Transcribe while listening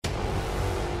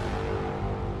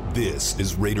This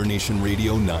is Raider Nation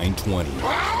Radio 920.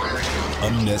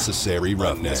 Unnecessary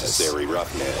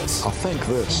roughness. I'll think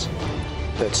this,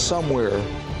 that somewhere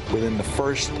within the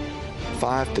first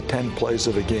 5 to 10 plays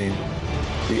of the game,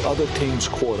 the other team's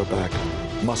quarterback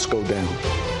must go down.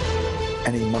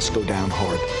 And he must go down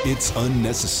hard. It's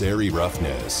Unnecessary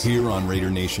Roughness here on Raider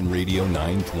Nation Radio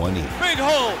 920. Big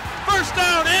hole, first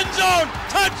down, end zone,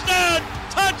 touchdown,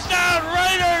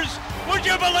 Raiders! Would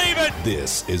you believe it?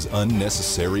 This is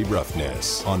Unnecessary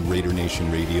Roughness on Raider Nation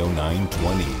Radio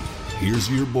 920. Here's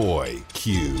your boy,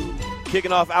 Q.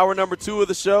 Kicking off hour number 2 of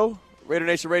the show, Raider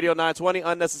Nation Radio 920,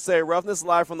 Unnecessary Roughness,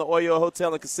 live from the Oyo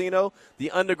Hotel and Casino,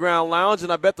 the Underground Lounge.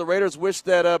 And I bet the Raiders wish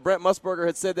that Brent Musburger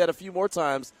had said that a few more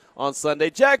times on Sunday.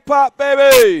 Jackpot,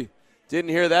 baby! Didn't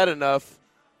hear that enough.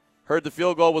 Heard the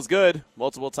field goal was good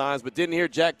multiple times, but didn't hear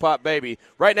jackpot, baby.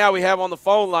 Right now we have on the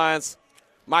phone lines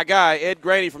my guy, Ed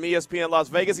Graney from ESPN Las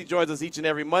Vegas. He joins us each and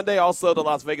every Monday. Also, the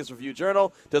Las Vegas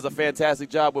Review-Journal does a fantastic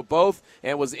job with both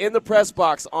and was in the press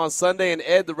box on Sunday. And,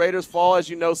 Ed, the Raiders fall, as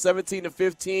you know,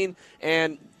 17-15.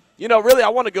 And, you know, really I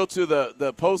want to go to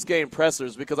the post-game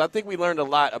pressers because I think we learned a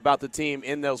lot about the team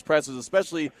in those pressers,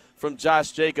 especially from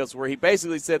Josh Jacobs, where he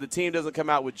basically said the team doesn't come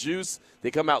out with juice.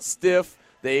 They come out stiff.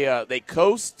 They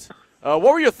coast. What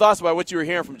were your thoughts about what you were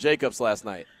hearing from Jacobs last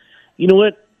night? You know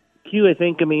what? Q, I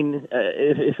think,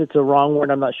 if it's a wrong word,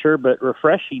 I'm not sure, but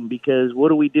refreshing, because what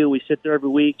do? We sit there every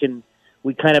week and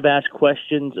we kind of ask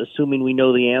questions assuming we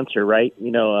know the answer, right?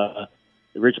 You know,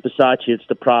 Rich Bisaccia, it's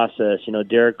the process. You know,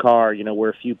 Derek Carr, you know,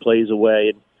 we're a few plays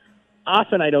away. And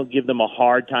often I don't give them a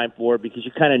hard time for it because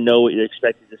you kind of know what you're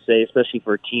expected to say, especially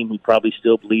for a team who probably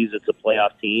still believes it's a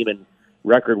playoff team, and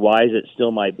record-wise it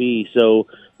still might be. So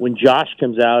when Josh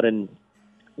comes out and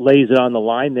lays it on the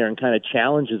line there and kind of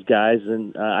challenges guys,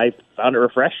 and I found it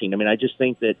refreshing. I mean, I just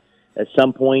think that at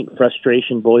some point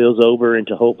frustration boils over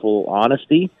into hopeful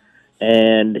honesty,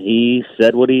 and he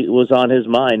said what was on his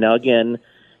mind. Now, again,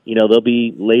 you know, they'll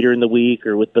be later in the week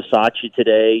or with Bisaccia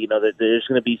today, you know, that there's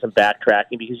going to be some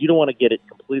backtracking because you don't want to get it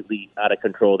completely out of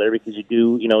control there because you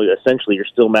do, you know, essentially you're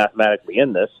still mathematically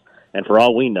in this. And for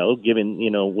all we know, given,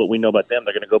 you know, what we know about them,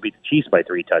 they're going to go beat the Chiefs by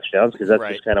 3 touchdowns because that's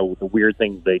just kind of the weird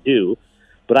thing they do.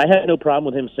 But I had no problem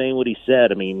with him saying what he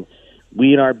said. I mean,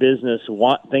 we in our business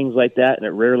want things like that, and it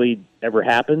rarely ever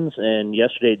happens. And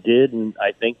yesterday it did, and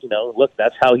I think, you know, look,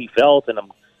 that's how he felt. And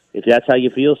if that's how you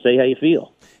feel, say how you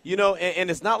feel. You know,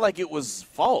 and it's not like it was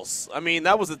false. I mean,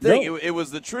 that was the thing. No. It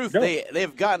was the truth. No.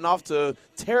 They've gotten off to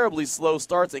terribly slow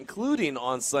starts, including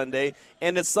on Sunday.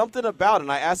 And it's something about, and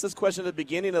I asked this question at the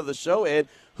beginning of the show, Ed,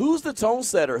 who's the tone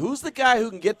setter? Who's the guy who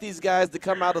can get these guys to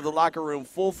come out of the locker room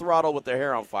full throttle with their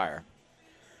hair on fire?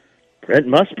 Brent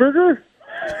Musburger?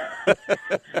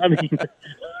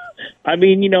 I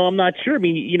mean, you know, I'm not sure. I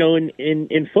mean, you know,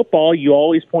 in football, you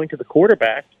always point to the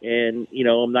quarterback, and, you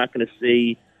know, I'm not going to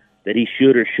say that he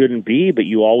should or shouldn't be, but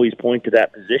you always point to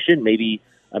that position. Maybe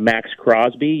a Max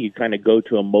Crosby, you kind of go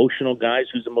to emotional guys.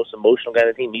 Who's the most emotional guy on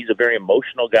the team? He's a very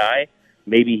emotional guy.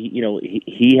 Maybe, you know,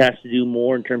 he has to do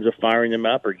more in terms of firing them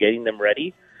up or getting them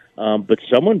ready, but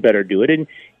someone better do it. And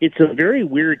it's a very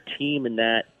weird team in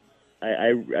that,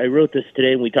 I wrote this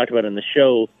today and we talked about it on the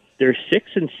show. They're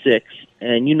 6-6,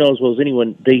 and you know as well as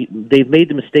anyone, they've made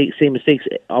the same mistakes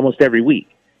almost every week.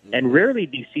 And rarely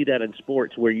do you see that in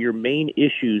sports where your main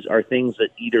issues are things that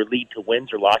either lead to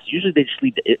wins or losses. Usually they just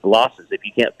lead to losses if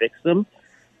you can't fix them.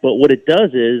 But what it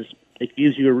does is it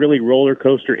gives you a really roller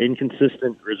coaster,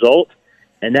 inconsistent result,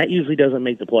 and that usually doesn't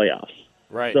make the playoffs.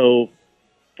 Right. So,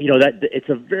 you know, that it's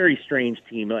a very strange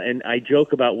team. And I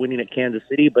joke about winning at Kansas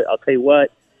City, but I'll tell you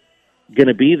what, going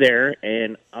to be there,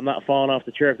 and I'm not falling off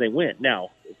the chair if they win. Now,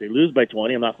 if they lose by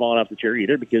 20, I'm not falling off the chair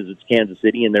either because it's Kansas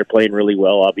City and they're playing really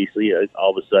well, obviously,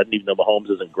 all of a sudden, even though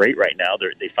Mahomes isn't great right now,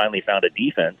 they finally found a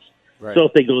defense. Right. So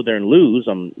if they go there and lose,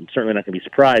 I'm certainly not going to be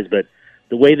surprised. But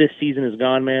the way this season has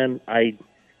gone, man, I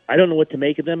don't know what to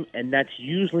make of them, and that's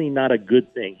usually not a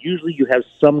good thing. Usually you have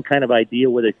some kind of idea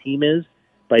where the team is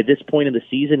by this point in the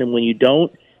season, and when you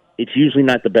don't, it's usually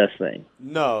not the best thing.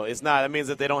 No, it's not. It means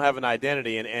that they don't have an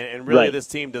identity, and really right. This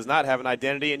team does not have an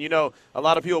identity. And, you know, a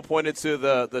lot of people pointed to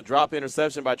the drop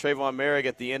interception by Trayvon Merrick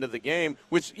at the end of the game,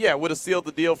 which, yeah, would have sealed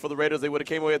the deal for the Raiders. They would have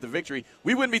came away with the victory.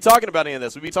 We wouldn't be talking about any of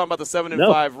this. We'd be talking about the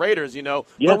 7-5 Raiders, you know.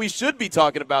 Yeah. But we should be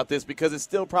talking about this because it's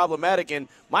still problematic. And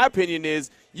my opinion is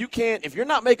you can't – if you're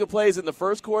not making plays in the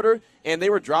first quarter and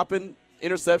they were dropping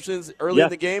interceptions early in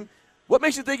the game – what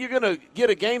makes you think you're going to get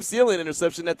a game-sealing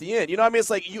interception at the end? You know what I mean? It's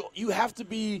like you have to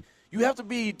be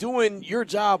doing your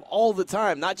job all the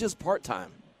time, not just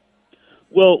part-time.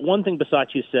 Well, one thing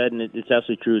Bisaccia said, and it's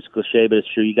absolutely true, it's cliche, but it's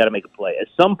true, you got to make a play. At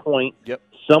some point,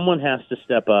 someone has to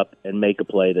step up and make a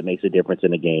play that makes a difference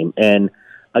in a game. And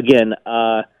again,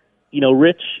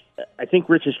 Rich, I think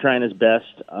Rich is trying his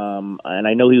best. And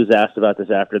I know he was asked about this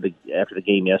after the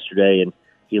game yesterday, and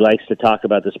he likes to talk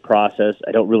about this process.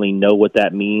 I don't really know what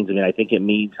that means. I mean, I think it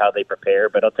means how they prepare,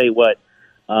 but I'll tell you what,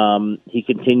 he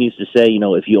continues to say,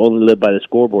 if you only live by the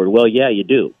scoreboard, well, yeah, you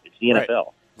do. It's the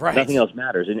NFL. Right. Nothing else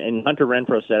matters. And Hunter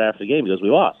Renfrow said after the game, he goes, we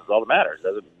lost. That's all that matters.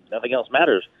 Nothing else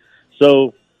matters.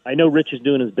 So I know Rich is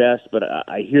doing his best, but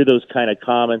I hear those kind of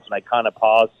comments, and I kind of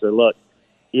pause to look.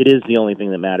 It is the only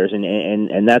thing that matters,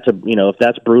 and that's if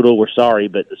that's brutal, we're sorry,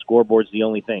 but the scoreboard's the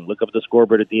only thing. Look up at the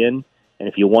scoreboard at the end, and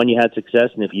if you won, you had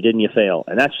success, and if you didn't, you fail.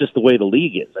 And that's just the way the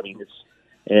league is. I mean, it's,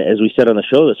 as we said on the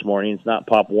show this morning, it's not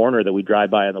Pop Warner that we drive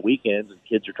by on the weekends, and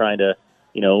kids are trying to,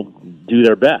 do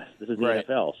their best. This is the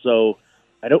NFL. So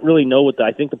I don't really know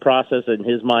I think the process in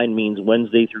his mind means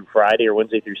Wednesday through Friday or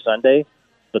Wednesday through Sunday,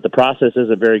 but the process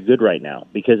isn't very good right now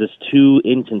because it's too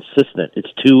inconsistent.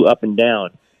 It's too up and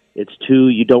down. It's too,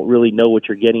 you don't really know what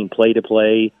you're getting play to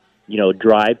play,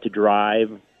 drive to drive,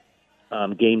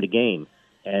 game to game.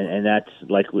 And that's,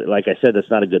 like I said, that's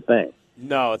not a good thing.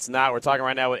 No, it's not. We're talking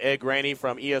right now with Ed Graney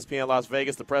from ESPN Las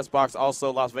Vegas, the Press Box,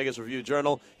 also Las Vegas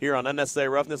Review-Journal, here on Unnecessary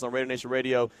Roughness on Raider Nation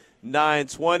Radio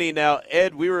 920. Now,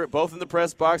 Ed, we were both in the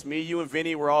press box. Me, you, and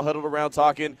Vinny were all huddled around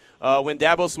talking when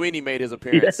Dabo Swinney made his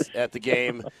appearance at the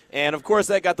game. And, of course,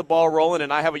 that got the ball rolling.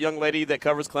 And I have a young lady that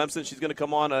covers Clemson. She's going to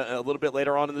come on a little bit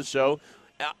later on in the show.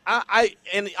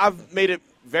 I've made it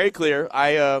very clear.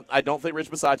 I don't think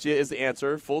Rich Bisaccia is the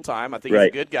answer full time. I think he's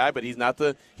a good guy, but he's not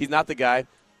the guy.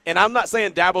 And I'm not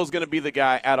saying Dabo's going to be the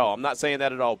guy at all. I'm not saying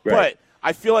that at all. Right. But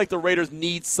I feel like the Raiders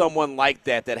need someone like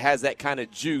that has that kind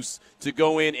of juice to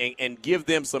go in and give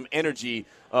them some energy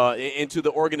into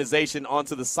the organization,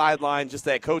 onto the sideline, just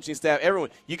that coaching staff, everyone.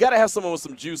 You got to have someone with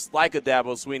some juice like a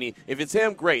Dabo Swinney. If it's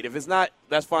him, great. If it's not,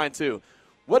 that's fine too.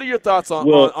 What are your thoughts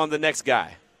on the next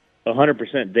guy?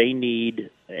 100%. They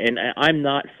need – and I'm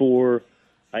not for –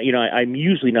 I'm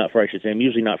usually not for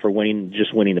winning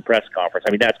the press conference.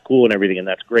 I mean, that's cool and everything, and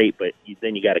that's great, but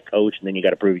then you got to coach, and then you got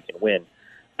to prove you can win.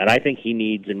 And I think he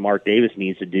needs, and Mark Davis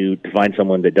needs to find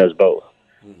someone that does both.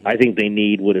 Mm-hmm. I think they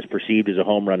need what is perceived as a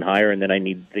home run hire, and then I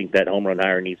think that home run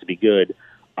hire needs to be good.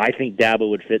 I think Dabo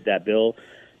would fit that bill.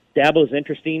 Dabo's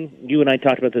interesting. You and I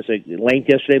talked about this at length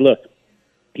yesterday. Look,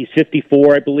 he's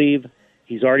 54, I believe.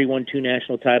 He's already won 2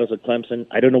 national titles at Clemson.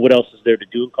 I don't know what else is there to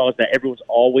do in college. Now, everyone's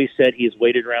always said he has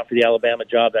waited around for the Alabama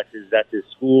job. That's his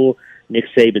school. Nick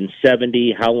Saban's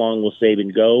 70. How long will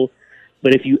Saban go?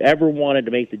 But if you ever wanted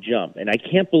to make the jump, and I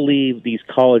can't believe these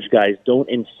college guys don't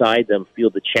inside them feel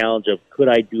the challenge of, could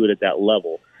I do it at that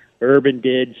level? Urban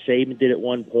did. Saban did at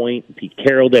one point. Pete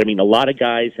Carroll did. I mean, a lot of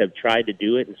guys have tried to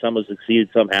do it, and some have succeeded,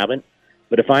 some haven't.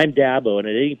 But if I'm Dabo, and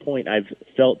at any point I've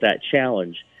felt that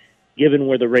challenge, given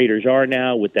where the Raiders are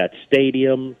now with that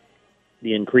stadium,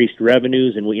 the increased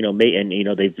revenues, and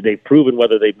they've proven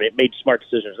whether they've made smart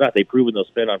decisions or not. They've proven they'll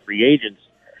spend on free agents.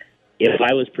 If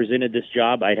I was presented this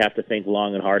job, I'd have to think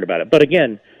long and hard about it. But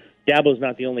again, Dabo's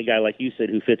not the only guy, like you said,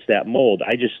 who fits that mold.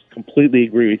 I just completely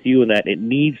agree with you in that it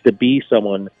needs to be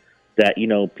someone that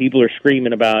people are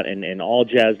screaming about and all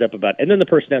jazzed up about, and then the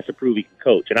person has to prove he can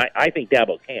coach. And I think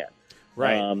Dabo can.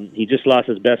 Right. He just lost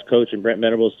his best coach in Brent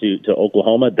Venables to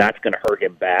Oklahoma. That's going to hurt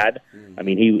him bad. I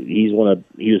mean, he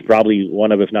was probably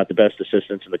one of, if not the best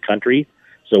assistants in the country.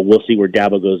 So we'll see where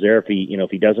Dabo goes there if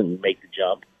he doesn't make the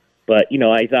jump. But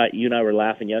I thought you and I were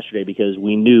laughing yesterday because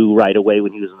we knew right away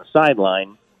when he was on the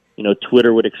sideline,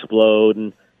 Twitter would explode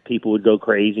and people would go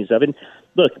crazy and stuff. And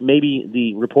look, maybe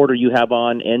the reporter you have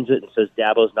on ends it and says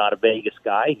Dabo's not a Vegas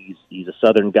guy. He's a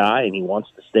Southern guy, and he wants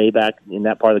to stay back in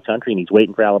that part of the country, and he's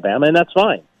waiting for Alabama, and that's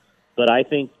fine. But I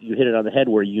think you hit it on the head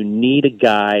where you need a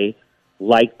guy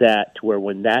like that to where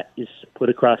when that is put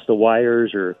across the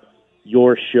wires or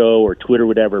your show or Twitter,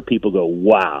 whatever, people go,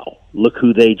 wow, look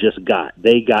who they just got.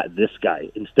 They got this guy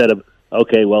instead of,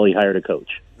 okay, well, he hired a coach.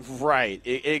 Right,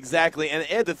 exactly. And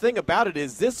Ed, the thing about it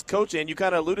is this coach, and you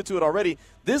kind of alluded to it already,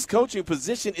 this coaching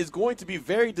position is going to be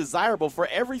very desirable for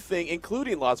everything,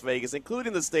 including Las Vegas,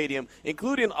 including the stadium,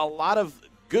 including a lot of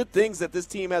good things that this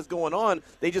team has going on.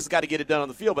 They just got to get it done on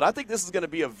the field. But I think this is going to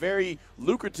be a very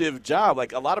lucrative job.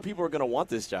 Like, a lot of people are going to want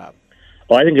this job.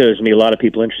 Well, I think there's going to be a lot of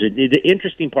people interested. The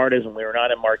interesting part is when we're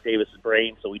not in Mark Davis's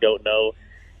brain, so we don't know,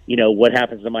 what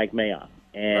happens to Mike Mayock.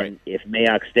 And if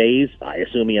Mayock stays, I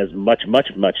assume he has much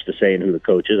to say in who the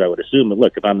coach is. I would assume,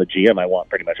 look, if I'm the GM, I want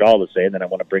pretty much all the say, and then I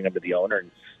want to bring him to the owner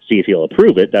and see if he'll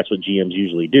approve it. That's what GMs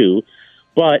usually do.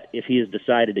 But if he has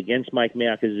decided against Mike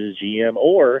Mayock as his GM,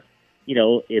 or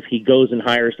if he goes and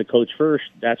hires the coach first,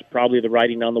 that's probably the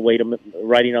writing on the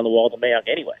wall to Mayock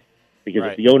anyway. Because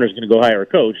Right. if the owner's going to go hire a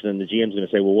coach, then the GM's going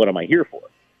to say, well, what am I here for?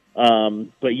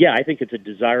 But, yeah, I think it's a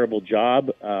desirable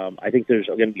job. I think there's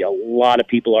going to be a lot of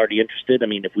people already interested. I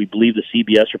mean, if we believe the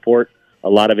CBS report, a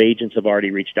lot of agents have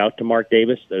already reached out to Mark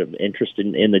Davis that are interested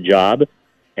in the job.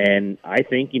 And I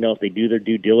think, if they do their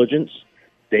due diligence,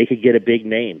 they could get a big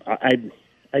name.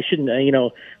 I shouldn't,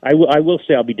 I will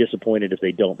say I'll be disappointed if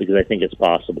they don't, because I think it's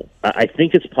possible. I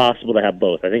think it's possible to have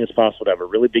both. I think it's possible to have a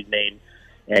really big name.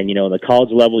 And, in the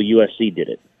college level, USC did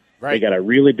it. Right. They got a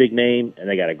really big name, and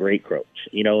they got a great coach.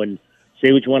 And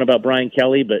say what you want about Brian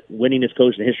Kelly, but winningest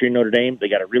coach in the history of Notre Dame, they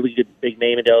got a really good big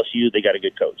name at LSU. They got a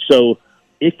good coach. So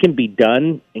it can be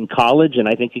done in college, and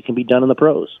I think it can be done in the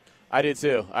pros. I do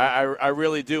too. I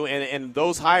really do. And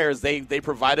those hires, they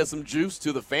provided some juice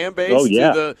to the fan base,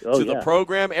 to the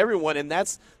program, everyone. And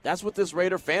that's what this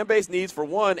Raider fan base needs, for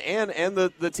one, and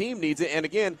the team needs it. And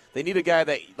again, they need a guy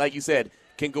that, like you said,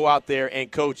 can go out there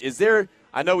and coach.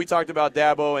 I know we talked about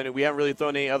Dabo, and we haven't really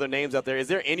thrown any other names out there. Is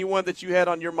there anyone that you had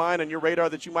on your mind, on your radar,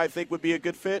 that you might think would be a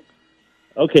good fit?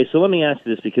 Okay, so let me ask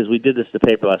you this, because we did this to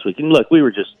paper last week, and look, we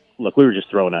were just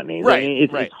throwing out names. Right, I mean,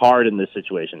 it's hard in this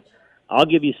situation. I'll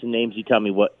give you some names. You tell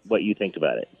me what you think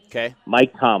about it. Okay.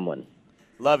 Mike Tomlin.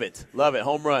 Love it.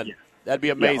 Home run. Yeah. That'd be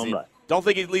amazing. Yeah, home run. Don't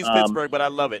think he leaves Pittsburgh, but I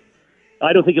love it.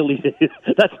 I don't think at least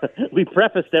we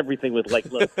prefaced everything with, look,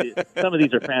 some of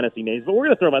these are fantasy names, but we're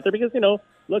going to throw them out there because,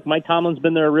 look, Mike Tomlin's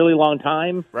been there a really long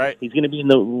time. Right. He's going to be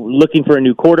looking for a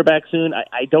new quarterback soon.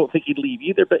 I don't think he'd leave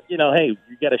either, but, hey, you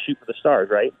got to shoot for the stars,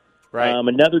 right? Right.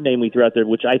 Another name we threw out there,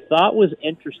 which I thought was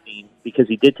interesting because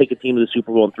he did take a team to the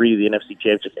Super Bowl and 3 to the NFC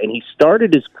Championship, and he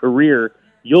started his career,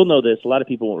 you'll know this, a lot of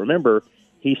people won't remember,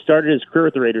 he started his career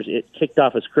with the Raiders. It kicked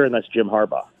off his career, and that's Jim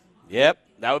Harbaugh. Yep.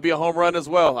 That would be a home run as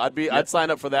well. I'd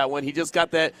sign up for that one. He just got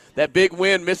that big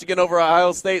win, Michigan over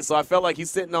Ohio State, so I felt like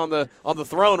he's sitting on the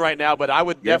throne right now, but I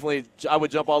would definitely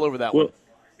jump all over that one.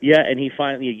 Yeah, and he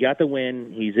finally got the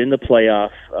win. He's in the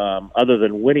playoff. Other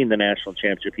than winning the national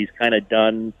championship, he's kind of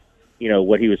done,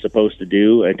 what he was supposed to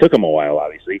do. It took him a while,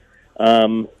 obviously.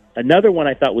 Another one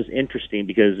I thought was interesting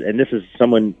because, and this is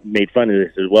someone made fun of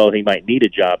this as well, he might need a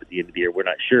job at the end of the year. We're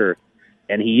not sure.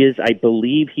 And he is, I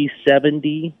believe he's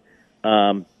 70,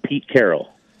 Pete Carroll.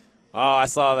 Oh, I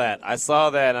saw that.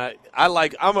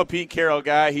 I'm a Pete Carroll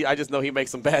guy. I just know he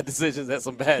makes some bad decisions at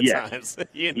some bad times.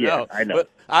 Yeah, I know. But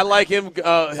I like him.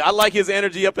 I like his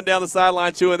energy up and down the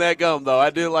sideline chewing that gum, though. I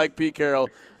do like Pete Carroll.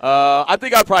 I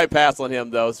think I'd probably pass on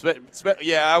him, though.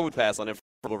 I would pass on him for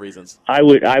several reasons. I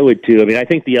would too. I mean, I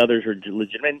think the others are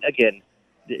legitimate. And again,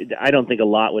 I don't think a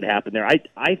lot would happen there.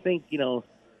 I think,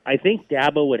 I think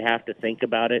Dabo would have to think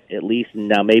about it at least.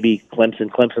 Now, maybe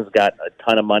Clemson's got a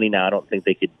ton of money now. I don't think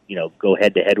they could, go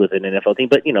head-to-head with an NFL team.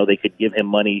 But, they could give him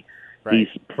money. Right.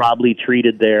 He's probably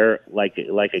treated there like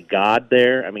a god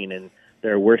there. I mean, and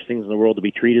there are worse things in the world to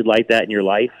be treated like that in your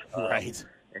life. Right.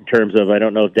 In terms of, I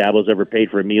don't know if Dabo's ever paid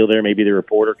for a meal there. Maybe the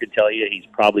reporter could tell you he's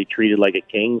probably treated like a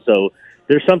king. So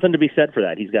there's something to be said for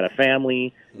that. He's got a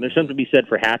family. And there's something to be said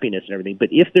for happiness and everything. But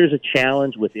if there's a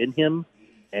challenge within him,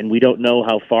 and we don't know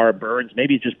how far it burns.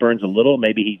 Maybe it just burns a little.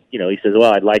 Maybe he says,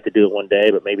 well, I'd like to do it one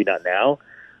day, but maybe not now.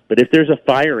 But if there's a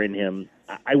fire in him,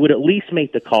 I would at least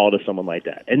make the call to someone like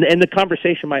that. And the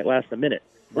conversation might last a minute.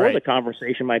 Or the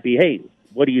conversation might be, hey,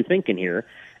 what are you thinking here?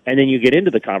 And then you get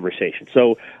into the conversation.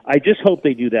 So I just hope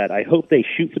they do that. I hope they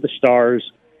shoot for the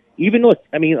stars. Even look,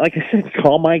 I mean, like I said,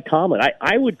 call Mike Tomlin.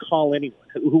 I would call anyone.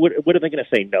 What are they going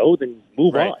to say? No? Then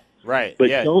move on. Right. But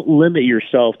don't limit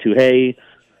yourself to, hey,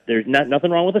 there's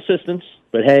nothing wrong with assistants,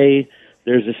 but hey,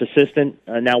 there's this assistant.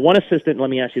 Now, one assistant, let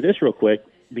me ask you this real quick,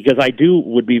 because I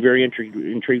would be very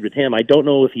intrigued with him. I don't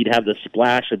know if he'd have the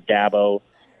splash of Dabo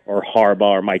or Harbaugh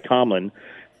or Mike Tomlin,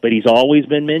 but he's always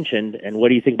been mentioned. And what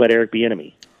do you think about Eric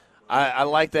Bieniemy? I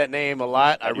like that name a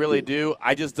lot. I really do.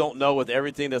 I just don't know, with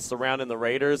everything that's surrounding the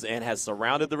Raiders and has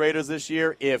surrounded the Raiders this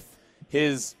year, if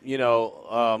his,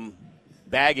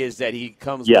 baggage that he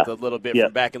comes with a little bit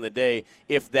from back in the day,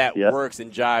 if that works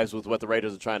and jives with what the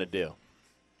Raiders are trying to do.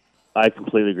 I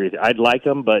completely agree with you. I'd like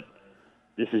him, but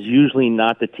this is usually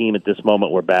not the team at this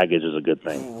moment where baggage is a good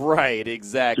thing. Right,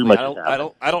 exactly. I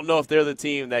don't know if they're the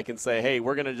team that can say, hey,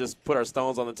 we're going to just put our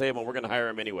stones on the table and we're going to hire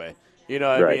him anyway. You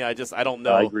know what I mean? I don't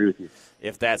know. I agree with you.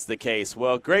 If that's the case.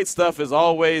 Well, great stuff as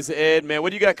always, Ed. Man, what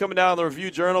do you got coming down on the Review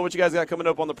Journal? What you guys got coming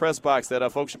up on the press box that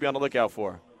folks should be on the lookout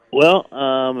for? Well,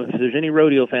 if there's any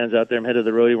rodeo fans out there, I'm head of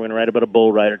the rodeo. We're going to write about a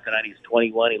bull rider tonight. He's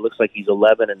 21. He looks like he's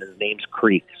 11, and his name's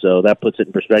Creek. So that puts it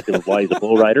in perspective of why he's a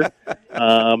bull rider.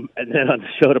 And then on the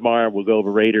show tomorrow, we'll go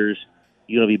over Raiders,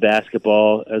 UNLV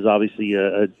basketball as obviously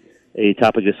a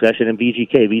topic of discussion, and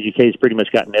VGK. VGK has pretty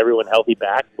much gotten everyone healthy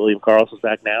back. William Carlson's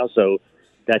back now. So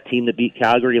that team that beat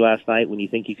Calgary last night, when you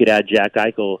think you could add Jack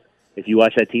Eichel, if you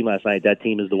watch that team last night, that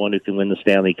team is the one who can win the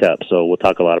Stanley Cup. So we'll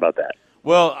talk a lot about that.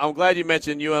 Well, I'm glad you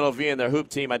mentioned UNLV and their hoop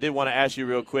team. I did want to ask you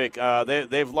real quick.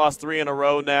 They've lost 3 in a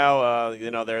row now.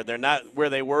 They're not where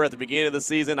they were at the beginning of the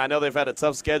season. I know they've had a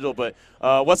tough schedule, but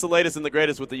what's the latest and the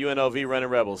greatest with the UNLV Running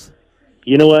Rebels?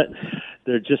 You know what?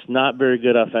 They're just not very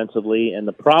good offensively, and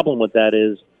the problem with that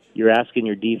is you're asking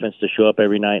your defense to show up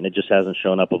every night, and it just hasn't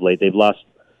shown up of late.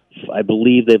 I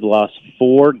believe they've lost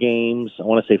 4 games. I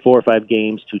want to say 4 or 5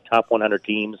 games to top 100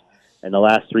 teams, and the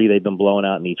last 3 they've been blown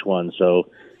out in each one. So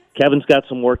Kevin's got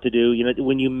some work to do. You know,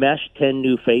 when you mesh 10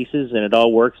 new faces and it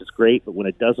all works, it's great. But when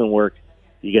it doesn't work,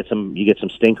 you get some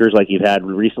stinkers like you've had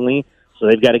recently. So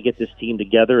they've got to get this team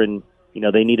together, and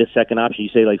they need a second option. You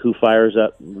say like, who fires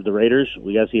up the Raiders?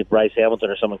 We got to see if Bryce Hamilton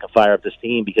or someone can fire up this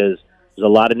team, because there's a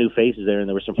lot of new faces there, and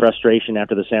there was some frustration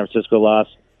after the San Francisco loss.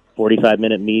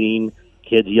 45-minute meeting,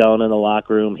 kids yelling in the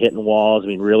locker room, hitting walls. I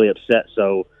mean, really upset.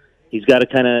 So he's got to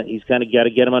got to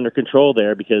get him under control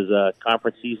there, because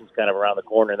conference season's kind of around the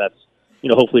corner. And that's,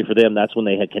 hopefully for them, that's when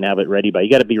they can have it ready. But you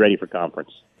got to be ready for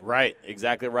conference. Right,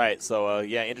 exactly right. So,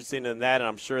 interesting in that, and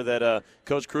I'm sure that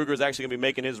Coach Kruger is actually going to be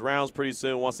making his rounds pretty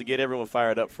soon, wants to get everyone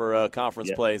fired up for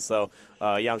conference play. So,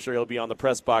 I'm sure he'll be on the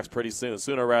press box pretty soon,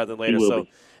 sooner rather than later. So,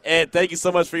 Ed, thank you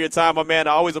so much for your time, my man.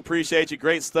 I always appreciate you.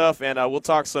 Great stuff, and we'll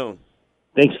talk soon.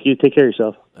 Thanks, Q. Take care of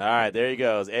yourself. All right, there he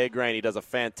goes. Ed Graney does a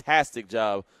fantastic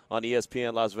job on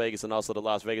ESPN Las Vegas and also the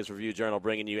Las Vegas Review-Journal,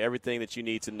 bringing you everything that you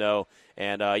need to know.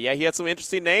 And, he had some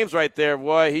interesting names right there.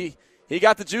 Boy, he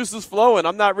got the juices flowing.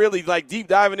 I'm not really, deep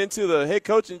diving into the head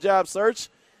coaching job search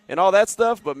and all that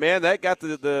stuff, but, man, that got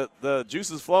the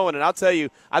juices flowing. And I'll tell you,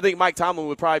 I think Mike Tomlin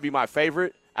would probably be my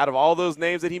favorite out of all those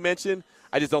names that he mentioned.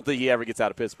 I just don't think he ever gets out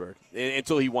of Pittsburgh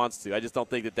until he wants to. I just don't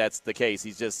think that that's the case.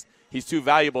 He's too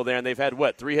valuable there, and they've had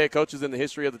 3 head coaches in the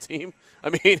history of the team. I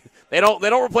mean, they don't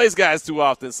replace guys too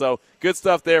often. So good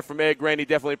stuff there from Ed Graney.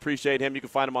 Definitely appreciate him. You can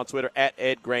find him on Twitter at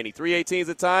Ed Graney. 3:18 is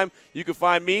the time. You can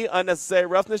find me, Unnecessary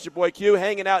Roughness, your boy Q,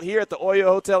 hanging out here at the Oyo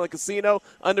Hotel and Casino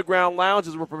Underground Lounge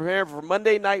as we're preparing for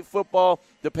Monday Night Football,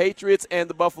 the Patriots and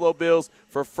the Buffalo Bills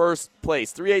for first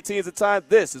place. 3:18 is the time.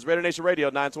 This is Raider Nation Radio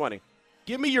 920.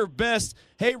 Give me your best.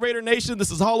 Hey, Raider Nation, this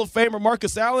is Hall of Famer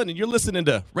Marcus Allen, and you're listening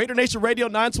to Raider Nation Radio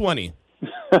 920.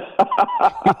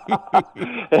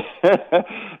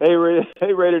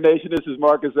 Hey, Raider Nation, this is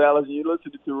Marcus Allen, and you're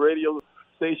listening to Radio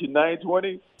Station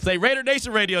 920. Say Raider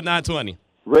Nation Radio 920.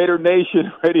 Raider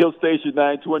Nation Radio Station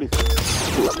 920.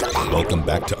 Welcome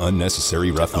back to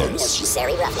Unnecessary Roughness.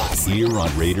 Here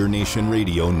on Raider Nation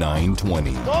Radio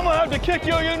 920. I'm going to have to kick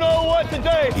you, you know what,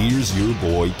 today. Here's your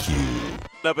boy Q.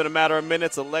 Up in a matter of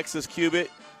minutes, Alexis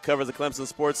Cubitt covers the Clemson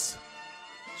sports.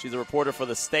 She's a reporter for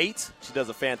The State. She does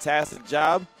a fantastic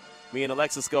job. Me and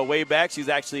Alexis go way back. She's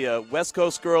actually a West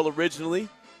Coast girl originally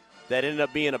that ended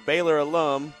up being a Baylor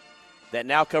alum that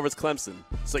now covers Clemson.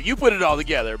 So you put it all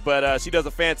together, but she does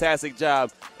a fantastic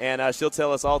job, and she'll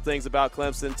tell us all things about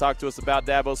Clemson, talk to us about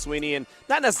Dabo Swinney, and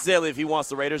not necessarily if he wants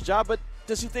the Raiders job, but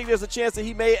does she think there's a chance that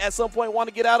he may at some point want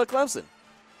to get out of Clemson?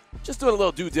 Just doing a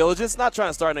little due diligence, not trying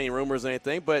to start any rumors or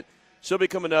anything, but she'll be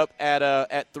coming up at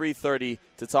 3:30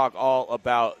 to talk all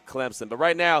about Clemson. But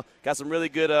right now, got some really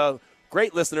good,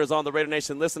 great listeners on the Raider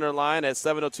Nation listener line at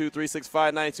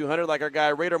 702-365-9200, like our guy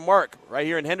Raider Mark right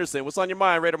here in Henderson. What's on your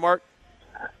mind, Raider Mark?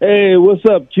 Hey, what's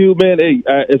up, Q, man? Hey,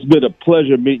 it's been a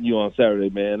pleasure meeting you on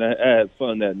Saturday, man. I had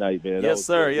fun that night, man. Yes,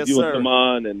 sir. Yes, you sir. You and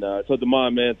Damon, and I told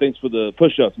Damon, man, thanks for the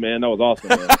push-ups, man. That was awesome,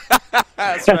 man.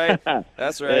 That's right.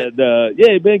 That's right. And,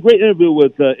 yeah, man, great interview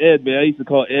with Ed, man. I used to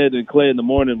call Ed and Clay in the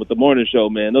morning with the morning show,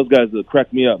 man. Those guys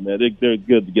crack me up, man. They're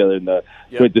good together, and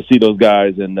great to see those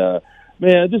guys. And,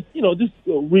 man, just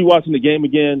rewatching the game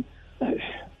again,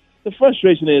 the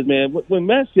frustration is, man, when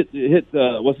Matt hit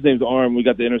what's his name's arm, we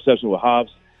got the interception with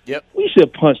Hobbs. Yep. We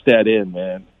should punch that in,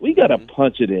 man. We got to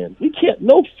punch it in. We can't,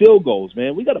 no field goals,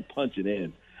 man. We got to punch it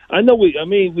in. I know we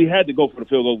had to go for the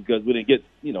field goal because we didn't get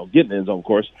in the end zone, of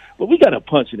course, but we got to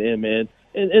punch it in, man,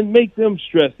 and make them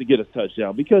stress to get a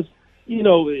touchdown because,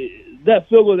 that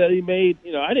field goal that he made,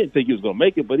 I didn't think he was going to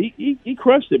make it, but he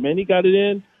crushed it, man. He got it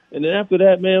in. And then after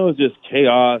that, man, it was just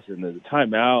chaos and the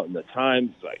timeout and the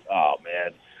time. It's like, oh,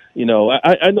 man.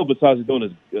 I know Basaz is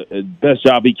doing his best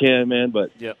job he can, man,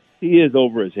 but he is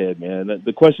over his head, man.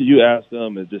 The question you asked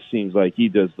him, it just seems like he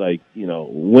just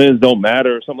wins don't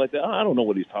matter or something like that. I don't know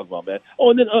what he's talking about, man. Oh,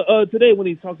 and then today when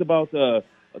he talked about the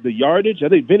yardage, I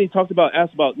think Vinny asked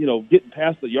about getting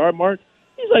past the yard mark.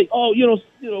 He's like, oh,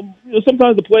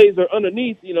 sometimes the plays are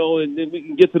underneath, and then we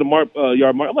can get to the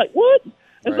yard mark. I'm like, what?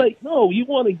 It's like, no, you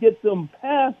want to get them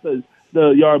past the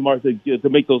yard mark to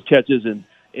make those catches and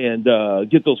and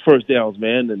get those first downs,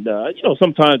 man. And,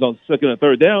 sometimes on second and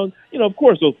third down, of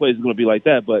course those plays are going to be like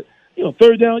that. But,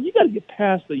 third down, you got to get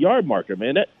past the yard marker,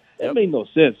 man. That made no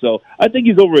sense. So I think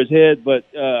he's over his head, but,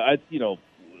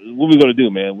 what are we going to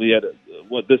do, man? We had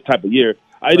this type of year.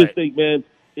 I just think, man,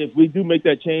 if we do make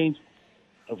that change,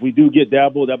 if we do get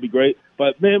Dabo, that'd be great.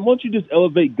 But, man, once you just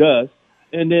elevate Gus,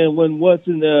 and then when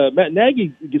Matt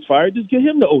Nagy gets fired, just get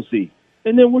him the OC.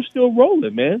 And then we're still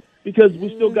rolling, man, because we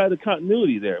still got the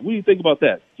continuity there. What do you think about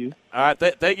that, Q? All right,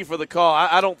 thank you for the call.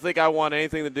 I don't think I want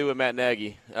anything to do with Matt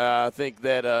Nagy. I think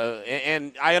that,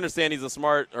 and I understand he's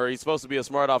supposed to be a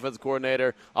smart offensive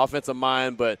coordinator, offensive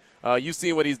mind, but you've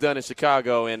seen what he's done in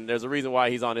Chicago, and there's a reason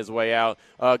why he's on his way out.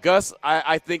 Gus,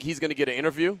 I think he's going to get an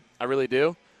interview. I really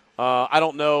do. I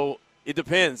don't know. It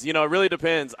depends. It really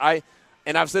depends.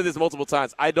 And I've said this multiple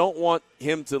times, I don't want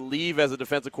him to leave as a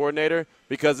defensive coordinator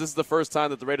because this is the first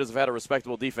time that the Raiders have had a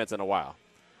respectable defense in a while.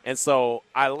 And so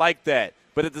I like that.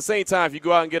 But at the same time, if you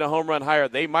go out and get a home run hire,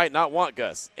 they might not want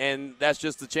Gus. And that's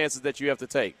just the chances that you have to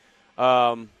take.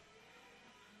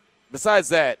 Besides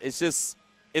that, it's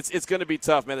going to be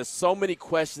tough, man. There's so many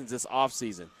questions this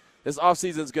offseason. This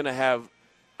offseason is going to have,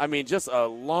 just a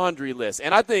laundry list.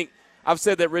 And I think I've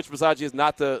said that Rich Bisaccia is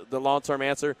not the long-term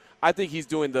answer. I think he's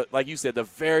doing, like you said, the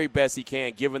very best he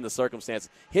can given the circumstance.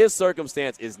 His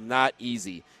circumstance is not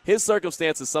easy. His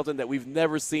circumstance is something that we've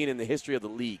never seen in the history of the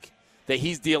league that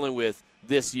he's dealing with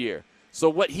this year. So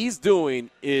what he's doing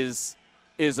is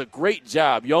a great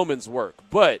job, yeoman's work,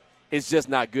 but it's just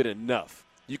not good enough.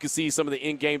 You can see some of the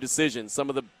in-game decisions, some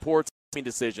of the poor timing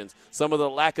decisions, some of the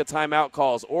lack of timeout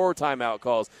calls or timeout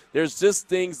calls. There's just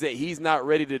things that he's not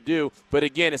ready to do. But,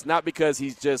 again, it's not because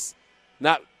he's just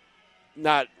not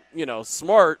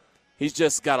smart. He's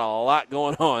just got a lot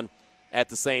going on at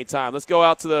the same time. Let's go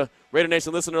out to the Raider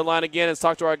Nation listener line again and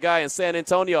talk to our guy in San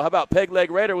Antonio. How about Peg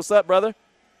Leg Raider? What's up, brother?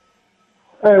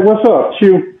 Hey, what's up,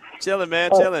 Q? Chilling,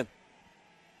 man, chilling.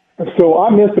 So I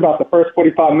missed about the first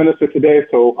 45 minutes of today,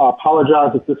 so I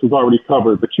apologize if this was already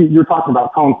covered. But you're talking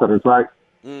about tone setters, right?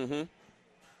 Mm-hmm.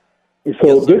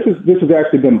 So this has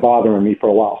actually been bothering me for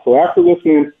a while. So after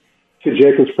listening to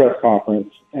Jacob's press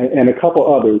conference and a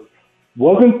couple others,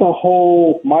 wasn't the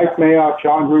whole Mike Mayock,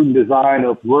 John Gruden design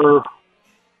of we're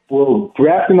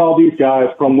drafting all these guys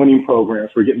from winning programs.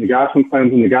 We're getting the guys from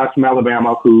Clemson, the guys from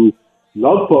Alabama who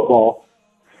love football.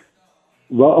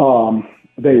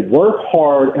 They work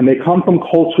hard, and they come from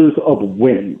cultures of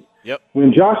winning. Yep.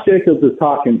 When Josh Jacobs is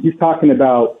talking, he's talking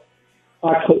about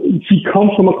he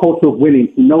comes from a culture of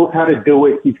winning. He knows how to do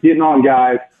it. He's getting on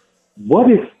guys.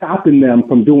 What is stopping them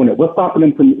from doing it? What's stopping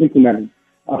them from implementing?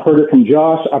 I've heard it from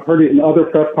Josh. I've heard it in other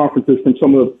press conferences from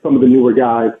some of the newer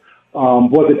guys.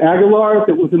 Was it Aguilar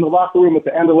that was in the locker room at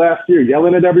the end of last year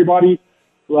yelling at everybody?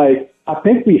 I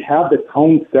think we have the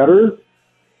tone setters.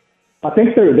 I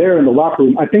think they're there in the locker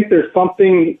room. I think there's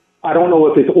something, I don't know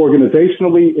if it's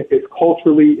organizationally, if it's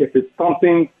culturally, if it's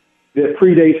something that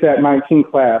predates that 19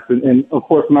 class. And of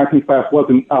course, the 19 class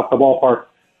wasn't out the ballpark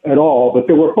at all, but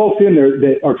there were folks in there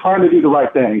that are trying to do the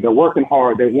right thing. They're working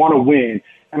hard. They want to win.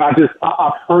 And I've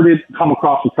heard it come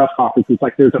across in press conferences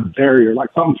like there's a barrier,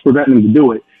 like something's preventing them to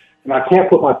do it. And I can't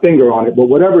put my finger on it, but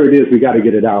whatever it is, we got to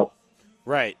get it out.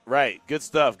 Right. Good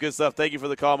stuff. Thank you for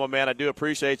the call, my man. I do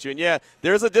appreciate you. And, yeah,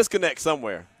 there's a disconnect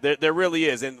somewhere. There really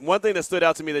is. And one thing that stood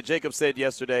out to me that Jacob said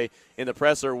yesterday in the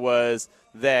presser was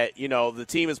that, the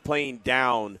team is playing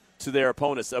down to their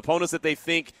opponents that they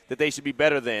think that they should be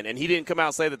better than. And he didn't come out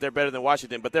and say that they're better than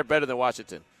Washington, but they're better than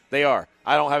Washington. They are.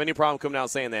 I don't have any problem coming out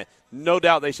and saying that. No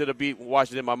doubt they should have beat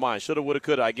Washington in my mind. Shoulda, woulda,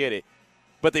 coulda. I get it.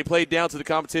 But they played down to the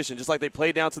competition, just like they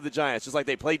played down to the Giants, just like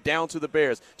they played down to the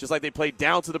Bears, just like they played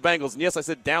down to the Bengals. And, yes, I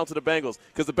said down to the Bengals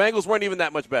because the Bengals weren't even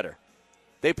that much better.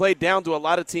 They played down to a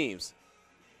lot of teams.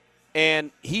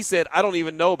 And he said, I don't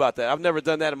even know about that. I've never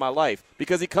done that in my life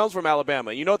because he comes from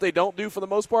Alabama. You know what they don't do for the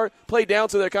most part? Play down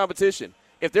to their competition.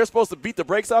 If they're supposed to beat the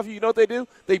brakes off you, you know what they do?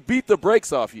 They beat the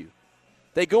brakes off you.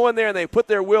 They go in there and they put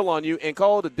their will on you and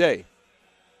call it a day.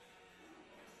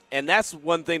 And that's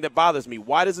one thing that bothers me.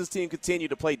 Why does this team continue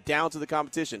to play down to the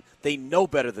competition? They know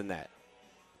better than that.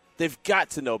 They've got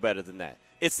to know better than that.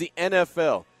 It's the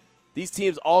NFL. These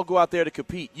teams all go out there to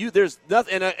compete. There's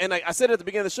nothing, and I said it at the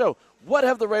beginning of the show, what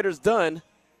have the Raiders done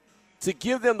to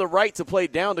give them the right to play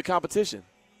down to competition?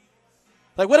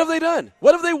 What have they done?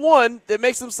 What have they won that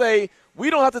makes them say, we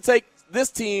don't have to take this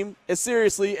team as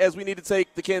seriously as we need to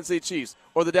take the Kansas City Chiefs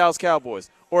or the Dallas Cowboys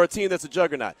or a team that's a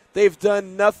juggernaut? They've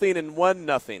done nothing and won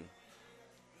nothing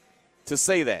to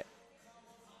say that.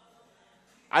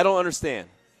 I don't understand.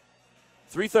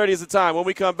 3:30 is the time. When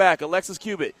we come back, Alexis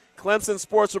Cubitt, Clemson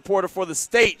sports reporter for the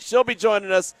state. She'll be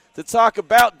joining us to talk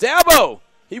about Dabo.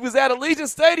 He was at Allegiant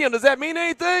Stadium. Does that mean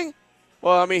anything?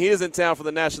 Well, I mean, he is in town for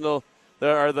the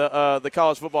the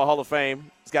College Football Hall of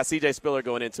Fame. He's got C.J. Spiller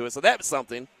going into it, so that's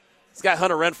something. He's got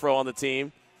Hunter Renfrow on the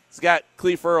team. He's got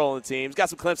Cleve Earl on the team. He's got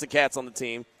some Clemson cats on the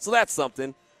team, so that's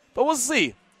something. But we'll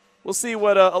see. We'll see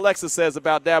what Alexis says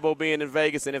about Dabo being in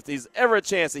Vegas and if there's ever a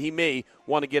chance that he may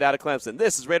want to get out of Clemson.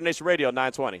 This is Raider Nation Radio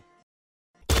 920.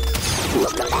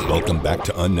 Welcome back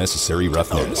to Unnecessary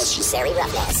Roughness.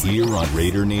 Here on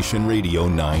Raider Nation Radio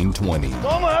 920. I'm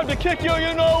going to have to kick you,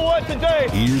 you know what, today.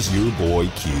 Here's your boy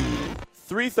Q.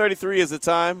 3:33 is the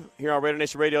time here on Raider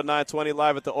Nation Radio 920,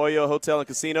 live at the Oyo Hotel and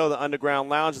Casino. The Underground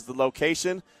Lounge is the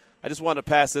location. I just wanted to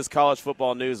pass this college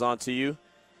football news on to you.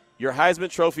 Your Heisman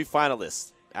Trophy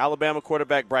finalists: Alabama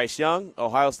quarterback Bryce Young,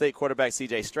 Ohio State quarterback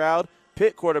C.J. Stroud,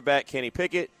 Pitt quarterback Kenny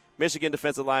Pickett, Michigan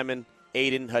defensive lineman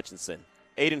Aiden Hutchinson.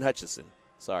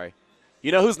 Sorry.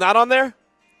 You know who's not on there?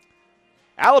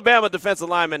 Alabama defensive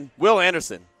lineman Will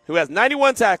Anderson, who has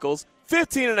 91 tackles,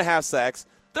 15.5 sacks,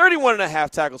 31.5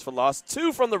 tackles for loss,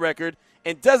 2 from the record,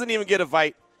 and doesn't even get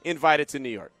invited to New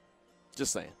York.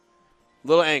 Just saying. A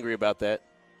little angry about that.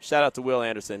 Shout out to Will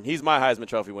Anderson. He's my Heisman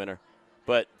Trophy winner.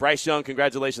 But Bryce Young,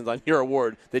 congratulations on your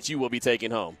award that you will be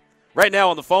taking home. Right now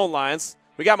on the phone lines,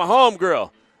 we got my home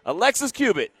girl, Alexis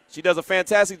Cubitt. She does a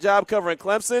fantastic job covering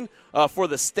Clemson for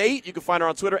the state. You can find her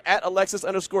on Twitter at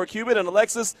Alexis_Cubitt. And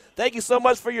Alexis, thank you so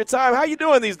much for your time. How you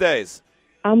doing these days?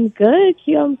 I'm good,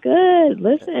 Q. I'm good.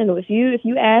 Listen, if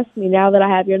you ask me now that I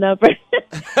have your number,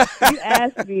 you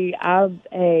ask me,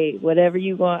 hey, whatever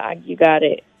you want, you got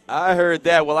it. I heard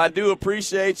that. Well, I do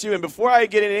appreciate you. And before I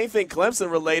get into anything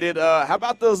Clemson related, how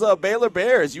about those Baylor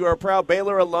Bears? You are a proud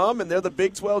Baylor alum, and they're the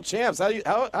Big 12 champs. How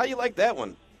you like that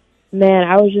one? Man,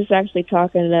 I was just actually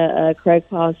talking to Craig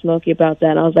Paul and Smokey about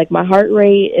that. And I was like, my heart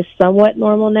rate is somewhat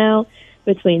normal now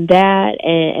between that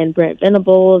and Brent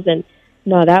Venables. And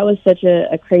no, that was such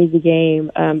a crazy game.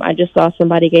 I just saw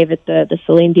somebody gave it the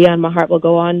Celine Dion "My Heart Will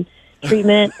Go On"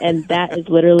 treatment, and that is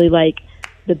literally like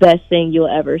the best thing you'll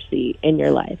ever see in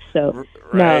your life. So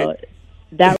no,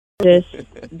 that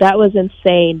was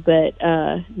insane. But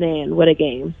man, what a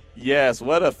game! Yes,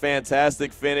 what a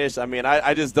fantastic finish. I mean,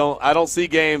 I don't see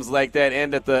games like that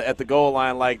end at the goal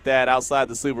line like that outside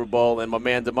the Super Bowl. And my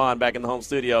man Damon back in the home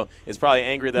studio is probably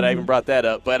angry that I even brought that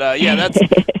up. But yeah,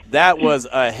 that was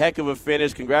a heck of a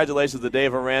finish. Congratulations to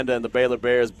Dave Aranda and the Baylor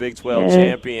Bears, Big 12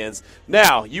 champions.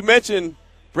 Now, you mentioned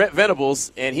Brent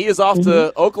Venables, and he is off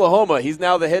to Oklahoma. He's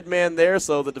now the head man there,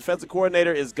 so the defensive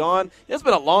coordinator is gone. It's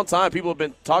been a long time. People have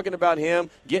been talking about him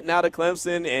getting out of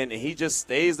Clemson, and he just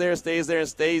stays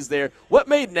there. What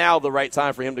made now the right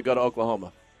time for him to go to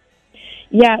Oklahoma?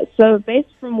 Yeah, so based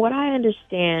from what I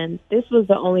understand, this was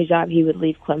the only job he would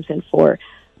leave Clemson for.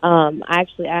 I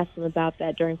actually asked him about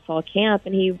that during fall camp,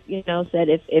 and he, said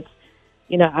if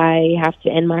I have to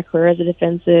end my career as a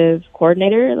defensive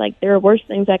coordinator, like there are worse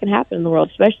things that can happen in the world,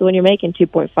 especially when you're making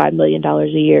 $2.5 million a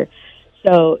year.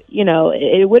 So,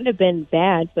 it wouldn't have been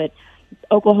bad, but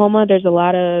Oklahoma, there's a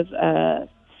lot of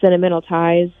sentimental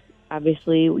ties,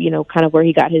 obviously, kind of where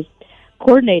he got his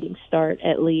coordinating start,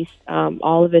 at least.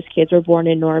 All of his kids were born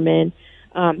in Norman.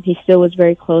 He still was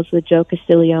very close with Joe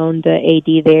Castiglione, the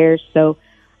AD there. So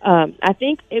I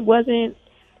think it wasn't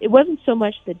so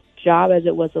much the job as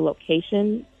it was the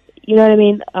location. You know what I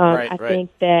mean? I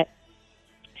think that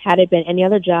had it been any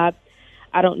other job,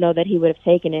 I don't know that he would have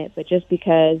taken it. But just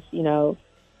because,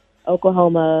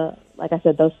 Oklahoma, like I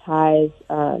said, those ties,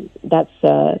 that's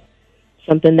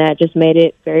something that just made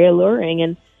it very alluring.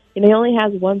 And, he only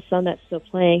has one son that's still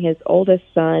playing. His oldest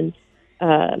son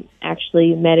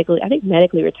actually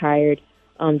medically retired,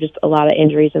 just a lot of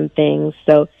injuries and things.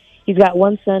 So he's got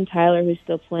one son, Tyler, who's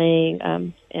still playing,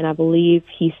 and I believe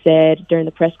he said during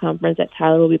the press conference that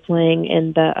Tyler will be playing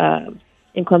in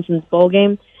Clemson's bowl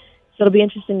game. So it'll be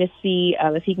interesting to see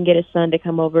if he can get his son to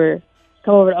come over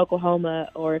to Oklahoma,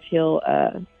 or if he'll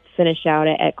finish out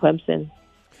at Clemson.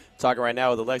 Talking right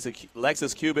now with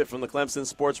Alexis Cubitt from the Clemson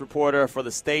Sports Reporter for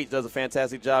the state. Does a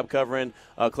fantastic job covering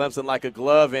Clemson like a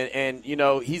glove. And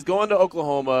he's going to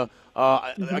Oklahoma.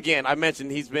 Again, I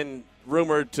mentioned he's been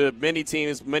rumored to many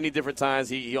teams many different times.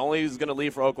 He only was going to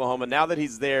leave for Oklahoma. Now that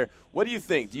he's there, what do you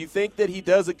think? Do you think that he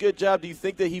does a good job? Do you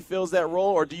think that he fills that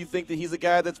role? Or do you think that he's a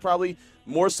guy that's probably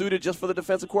more suited just for the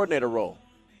defensive coordinator role?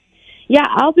 Yeah,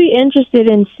 I'll be interested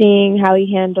in seeing how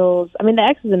he handles. I mean, the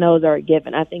X's and O's are a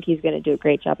given. I think he's going to do a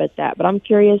great job at that. But I'm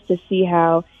curious to see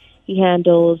how he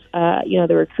handles, the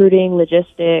recruiting,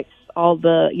 logistics, all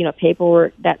the,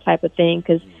 paperwork, that type of thing.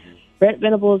 Because Brent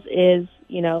Venables is,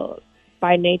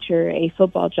 by nature, a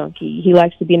football junkie. He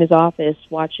likes to be in his office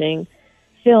watching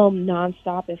film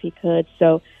nonstop if he could.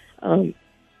 So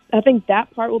I think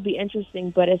that part will be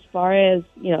interesting. But as far as,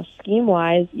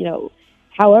 scheme-wise,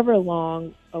 however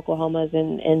long Oklahoma's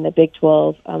in the Big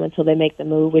 12 until they make the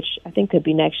move, which I think could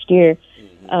be next year,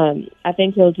 I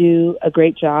think he'll do a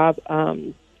great job.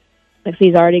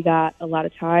 He's already got a lot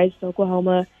of ties to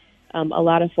Oklahoma. A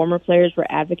lot of former players were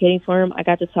advocating for him. I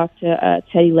got to talk to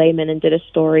Teddy Lehman and did a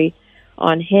story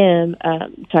on him,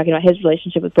 talking about his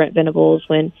relationship with Brent Venables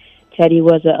when Teddy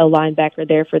was a linebacker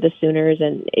there for the Sooners.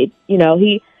 And,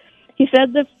 he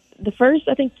said the first,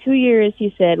 I think, 2 years,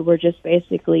 he said, were just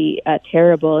basically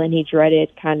terrible, and he dreaded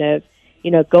kind of,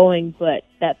 going. But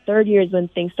that third year is when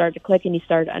things started to click, and he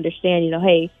started to understand,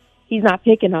 hey, he's not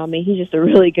picking on me. He's just a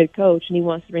really good coach, and he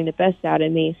wants to bring the best out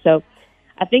of me. So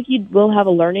I think you will have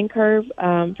a learning curve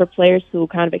for players who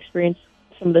kind of experience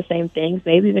some of the same things,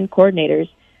 maybe even coordinators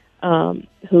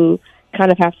who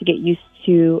kind of have to get used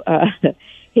to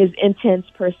his intense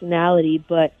personality.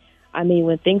 But, I mean,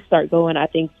 when things start going, I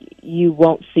think you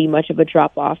won't see much of a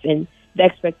drop-off in the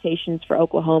expectations for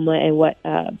Oklahoma and what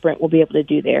Brent will be able to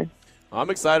do there. I'm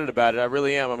excited about it. I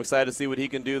really am. I'm excited to see what he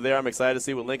can do there. I'm excited to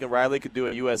see what Lincoln Riley could do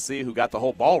at USC, who got the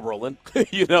whole ball rolling. Right.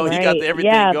 He got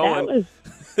everything going.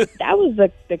 That was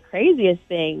the craziest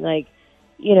thing.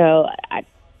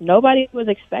 Nobody was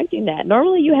expecting that.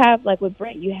 Normally you have, like with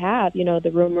Brent, you have,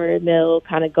 the rumor mill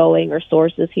kind of going or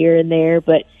sources here and there,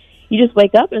 but you just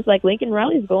wake up and it's like Lincoln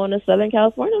Riley's going to Southern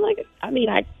California. I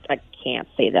can't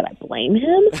say that I blame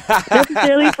him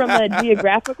necessarily from a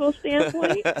geographical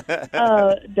standpoint.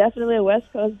 Definitely a West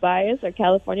Coast bias or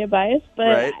California bias, but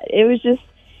right. It was just,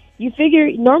 you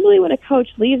figure normally when a coach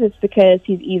leaves, it's because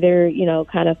he's either,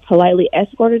 kind of politely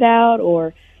escorted out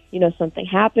or, something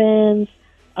happens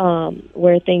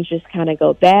where things just kind of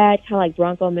go bad, kind of like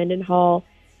Bronco Mendenhall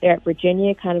there at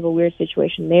Virginia, kind of a weird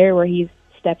situation there where he's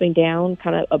stepping down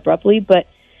kind of abruptly. But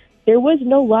there was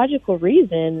no logical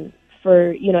reason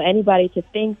for, anybody to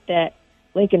think that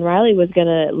Lincoln Riley was going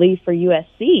to leave for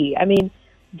USC. I mean,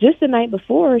 just the night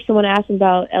before, someone asked him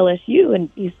about LSU, and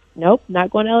he's, nope,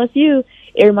 not going to LSU.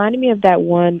 It reminded me of that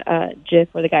one GIF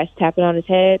where the guy's tapping on his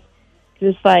head.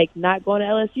 Just like, not going to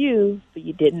LSU, but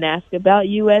you didn't ask about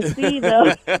USC,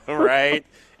 though. Right.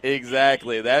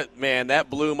 Exactly. That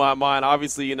blew my mind.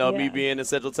 Obviously, me being in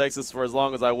Central Texas for as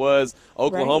long as I was,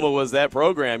 Oklahoma was that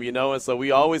program, and so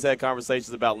we always had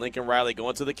conversations about Lincoln Riley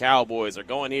going to the Cowboys or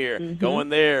going here, going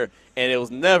there, and it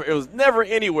was never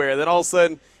anywhere. Then all of a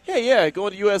sudden,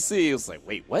 going to USC. It was like,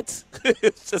 wait, what?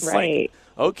 It's just like,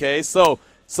 okay, so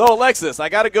Alexis, I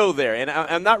got to go there, and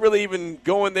I'm not really even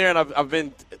going there, and I've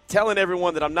been telling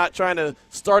everyone that I'm not trying to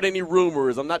start any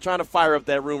rumors. I'm not trying to fire up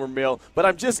that rumor mill, but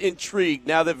I'm just intrigued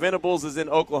now that Venables is in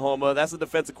Oklahoma. That's the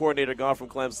defensive coordinator gone from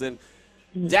Clemson.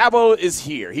 Dabo is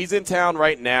here. He's in town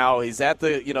right now. He's at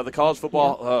the the College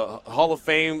Football Hall of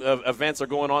Fame events are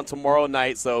going on tomorrow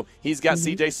night, so he's got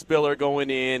C.J. Spiller going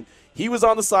in. He was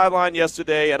on the sideline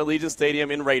yesterday at Allegiant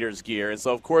Stadium in Raiders gear. And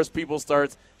so, of course, people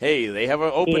start, hey, they have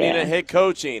an opening in head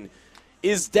coaching.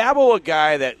 Is Dabo a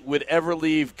guy that would ever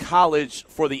leave college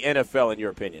for the NFL, in your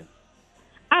opinion?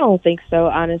 I don't think so,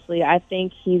 honestly. I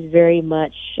think he's very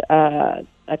much a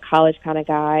college kind of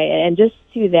guy. And just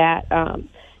to that,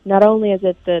 not only is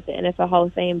it the NFL Hall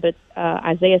of Fame, but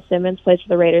Isaiah Simmons plays for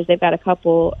the Raiders. They've got a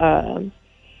couple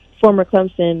former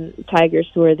Clemson Tigers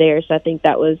who are there, so I think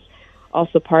that was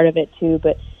also part of it too.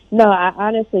 But no, I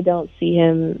honestly don't see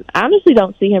him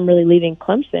really leaving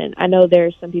Clemson. I know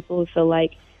there's some people who feel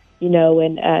like,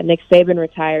 when Nick Saban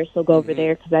retires, he'll go over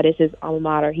there because that is his alma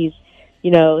mater. He's,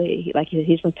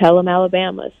 he's from Pelham,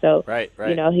 Alabama. So, right.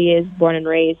 He is born and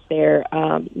raised there.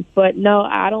 But no,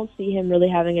 I don't see him really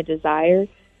having a desire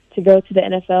to go to the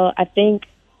NFL. I think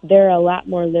there are a lot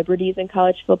more liberties in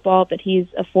college football that he's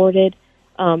afforded,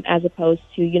 as opposed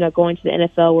to, going to the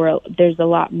NFL where there's a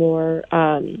lot more,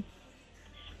 I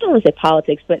don't want to say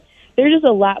politics, but there's just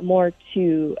a lot more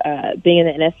to being in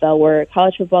the NFL where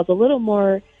college football is a little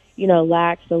more,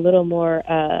 lax, a little more,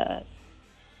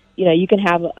 you can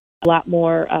have a lot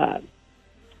more,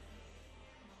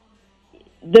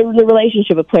 the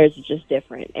relationship with players is just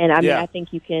different. And I mean, I think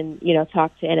you can,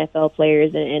 talk to NFL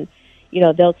players and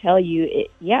they'll tell you,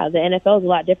 the NFL is a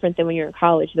lot different than when you're in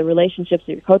college. The relationships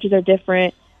with your coaches are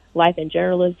different. Life in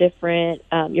general is different.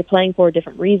 You're playing for a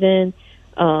different reason.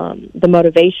 The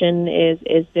motivation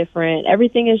is different.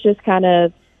 Everything is just kind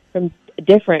of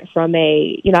different from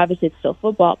obviously it's still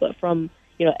football, but from,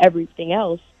 everything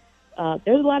else.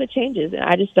 There's a lot of changes, and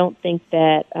I just don't think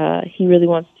that he really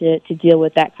wants to deal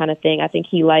with that kind of thing. I think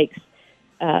he likes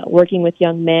working with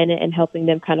young men and helping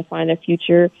them kind of find their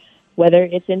future, whether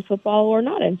it's in football or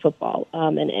not in football.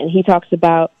 And he talks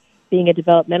about being a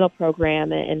developmental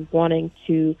program and wanting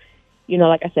to,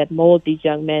 like I said, mold these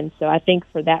young men. So I think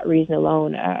for that reason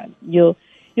alone, you'll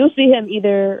see him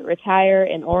either retire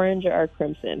in orange or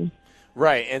crimson.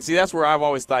 Right, and see, that's where I've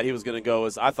always thought he was going to go.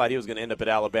 Is I thought he was going to end up at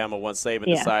Alabama once Saban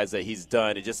decides that he's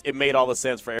done. It made all the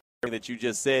sense for everything that you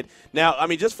just said. Now, I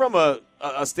mean, just from a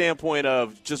standpoint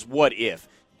of just what if,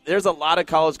 there's a lot of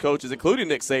college coaches, including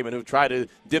Nick Saban, who've tried to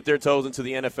dip their toes into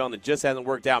the NFL and it just hasn't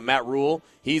worked out. Matt Rule,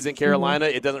 he's in Carolina.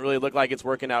 It doesn't really look like it's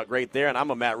working out great there, and I'm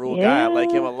a Matt Rule guy. I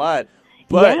like him a lot.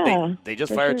 But they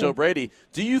just fired Joe Brady.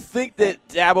 Do you think that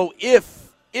Dabo,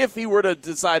 if he were to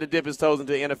decide to dip his toes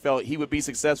into the NFL, he would be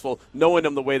successful knowing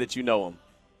him the way that you know him?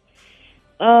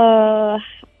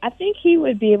 I think he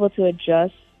would be able to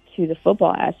adjust to the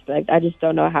football aspect. I just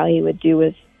don't know how he would do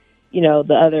with,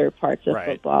 the other parts of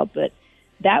football. But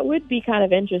that would be kind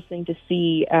of interesting to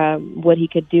see what he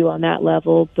could do on that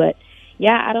level. But,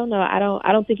 yeah, I don't know. I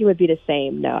don't think he would be the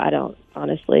same. No, I don't,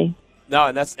 honestly. No,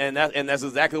 and that's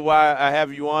exactly why I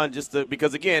have you on,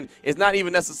 because again, it's not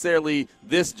even necessarily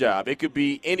this job. It could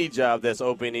be any job that's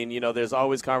open, and there's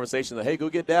always conversation of, hey, go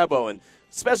get Dabo, and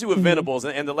especially with Venables.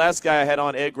 And the last guy I had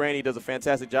on, Ed Graney, does a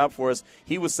fantastic job for us.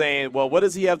 He was saying, well, what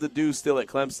does he have to do still at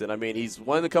Clemson? I mean, he's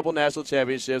won a couple national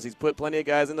championships. He's put plenty of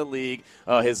guys in the league.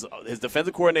 His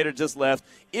defensive coordinator just left.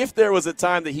 If there was a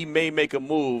time that he may make a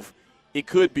move, it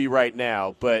could be right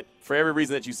now. But for every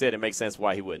reason that you said, it makes sense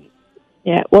why he wouldn't.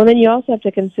 Yeah, well, then you also have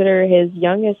to consider his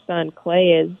youngest son,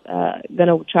 Clay, is going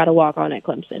to try to walk on at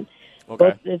Clemson.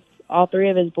 Okay. All three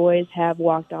of his boys have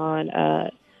walked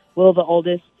on. Will, the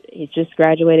oldest, he just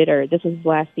graduated, or this is his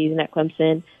last season at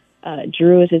Clemson.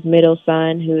 Drew is his middle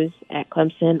son, who's at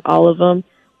Clemson. All of them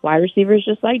wide receivers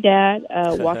just like Dad,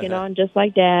 walking on just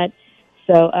like Dad.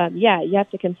 So, you have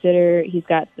to consider he's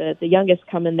got the youngest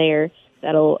coming there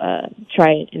that'll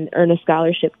try and earn a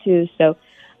scholarship too. So,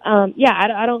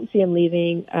 I don't see him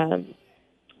leaving.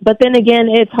 But then again,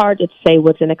 it's hard to say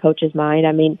what's in a coach's mind.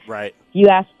 I mean, right. You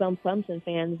ask some Clemson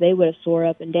fans, they would have swore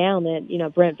up and down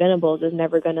that, Brent Venables is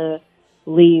never going to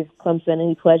leave Clemson, and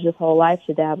he pledged his whole life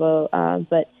to Dabo.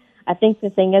 But I think the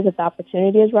thing is, if the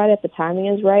opportunity is right, if the timing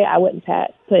is right, I wouldn't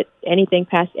put anything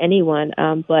past anyone.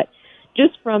 But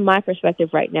just from my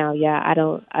perspective right now,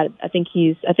 I think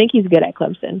he's good at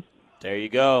Clemson. There you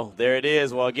go. There it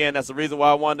is. Well, again, that's the reason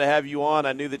why I wanted to have you on.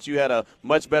 I knew that you had a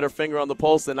much better finger on the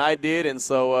pulse than I did. And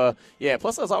so,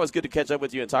 plus it's always good to catch up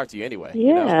with you and talk to you anyway.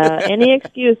 Yeah, any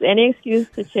excuse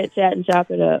to chit-chat and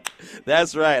chop it up.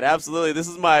 That's right. Absolutely. This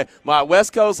is my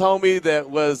West Coast homie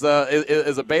that was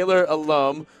is a Baylor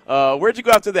alum. Where'd you go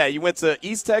after that? You went to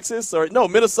East Texas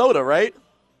Minnesota, right?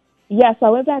 Yes, I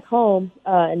went back home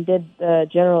and did the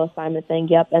general assignment thing,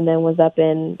 and then was up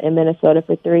in Minnesota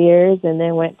for 3 years, and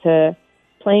then went to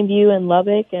Plainview and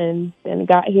Lubbock, and then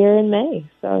got here in May.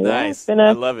 So, nice. It's been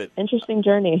I love it. Interesting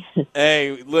journey.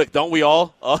 Hey, look, don't we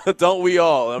all? Don't we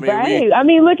all? I mean,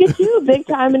 right. Look at you, big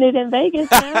timing it in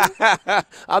Vegas now.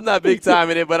 I'm not big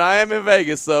timing it, but I am in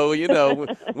Vegas. So,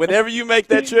 whenever you make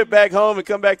that trip back home and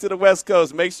come back to the West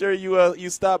Coast, make sure you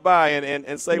stop by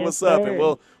and say what's up, and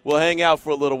we'll hang out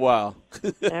for a little while.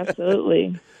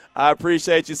 Absolutely. I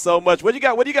appreciate you so much. What do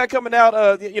you got coming out,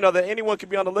 that anyone could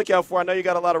be on the lookout for? I know you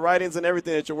got a lot of writings and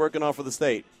everything that you're working on for the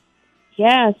state.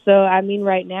 Yeah, so,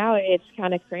 right now it's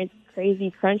kind of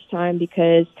crazy crunch time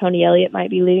because Tony Elliott might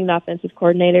be leading the offensive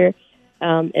coordinator,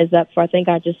 is up for, I think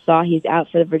I just saw he's out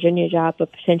for the Virginia job,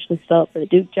 but potentially still up for the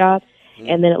Duke job. Mm-hmm.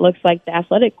 And then it looks like the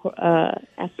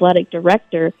athletic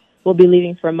director will be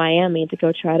leaving for Miami to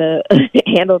go try to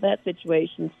handle that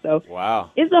situation. So wow,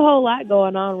 it's a whole lot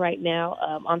going on right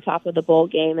now on top of the bowl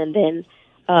game. And then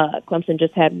Clemson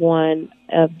just had one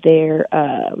of their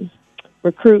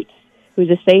recruits,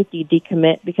 who's a safety,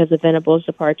 decommit because of Venables'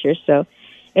 departure. So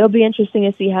it'll be interesting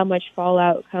to see how much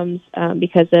fallout comes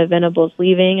because of Venables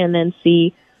leaving, and then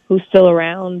see who's still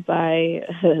around by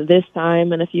this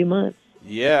time in a few months.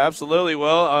 Yeah, absolutely.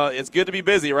 Well, it's good to be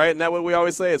busy, right? And that's what we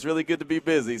always say. It's really good to be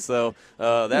busy. So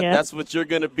that's what you're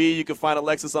going to be. You can find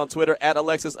Alexis on Twitter at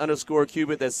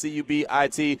Alexis_Cubit. That's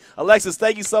CUBIT. Alexis,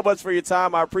 thank you so much for your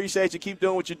time. I appreciate you. Keep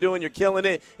doing what you're doing. You're killing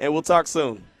it. And we'll talk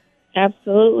soon.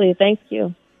 Absolutely. Thank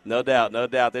you. No doubt. No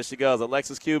doubt. There she goes.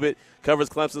 Alexis Cubit covers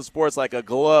Clemson sports like a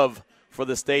glove for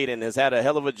the state and has had a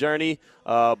hell of a journey,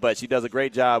 but she does a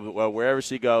great job wherever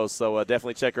she goes. So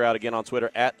definitely check her out again on Twitter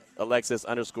at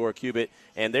Alexis_Cubit.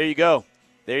 And there you go.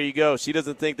 There you go. She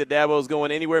doesn't think that Dabo is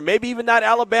going anywhere, maybe even not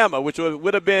Alabama, which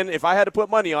would have been, if I had to put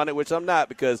money on it, which I'm not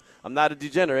because I'm not a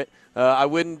degenerate, I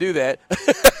wouldn't do that.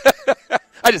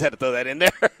 I just had to throw that in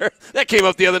there. That came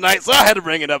up the other night, so I had to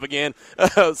bring it up again.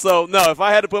 So, no, if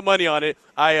I had to put money on it,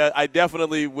 I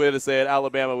definitely would have said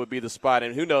Alabama would be the spot.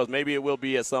 And who knows, maybe it will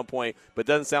be at some point, but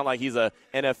doesn't sound like he's a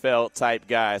NFL-type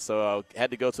guy. So I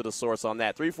had to go to the source on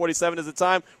that. 3:47 is the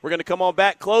time. We're going to come on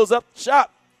back, close up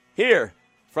shop here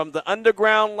from the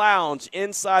Underground Lounge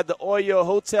inside the Oyo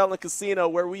Hotel and Casino,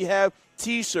 where we have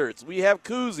T-shirts, we have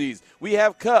koozies, we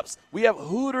have cups, we have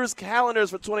Hooters calendars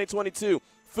for 2022,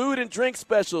 food and drink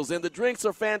specials, and the drinks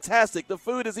are fantastic. The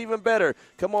food is even better.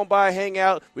 Come on by, hang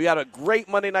out. We got a great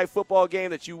Monday Night Football game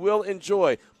that you will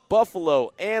enjoy.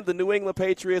 Buffalo and the New England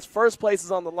Patriots. First place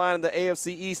is on the line in the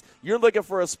AFC East. You're looking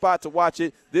for a spot to watch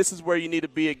it. This is where you need to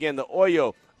be. Again, the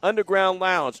Oyo Underground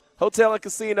Lounge, Hotel and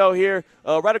Casino here,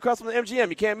 right across from the MGM.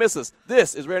 You can't miss us.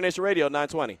 This is Raider Nation Radio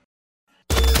 920.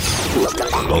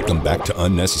 Welcome back to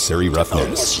Unnecessary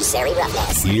Roughness.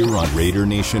 Here on Raider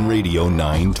Nation Radio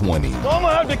 920. I'm going to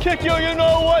have to kick you, you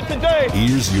know what, today.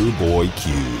 Here's your boy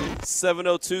Q.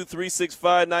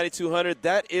 702-365-9200.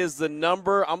 That is the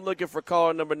number. I'm looking for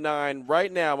caller number 9 right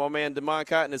now. My man Damon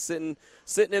Cotton is sitting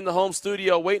in the home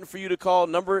studio waiting for you to call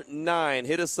number 9.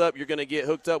 Hit us up. You're going to get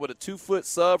hooked up with a 2-foot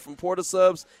sub from Porta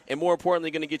Subs, and more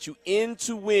importantly, going to get you in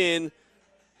to win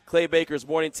Clay Baker's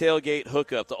morning tailgate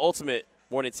hookup, the ultimate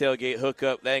morning tailgate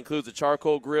hookup. That includes a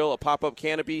charcoal grill, a pop-up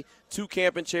canopy, 2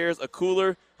 camping chairs, a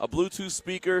cooler, a Bluetooth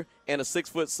speaker, and a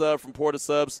 6-foot sub from Porta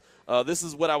Subs. This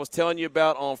is what I was telling you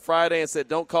about on Friday and said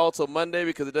don't call till Monday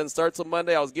because it doesn't start till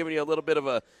Monday. I was giving you a little bit of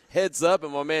a heads up,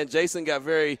 and my man Jason got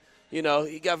very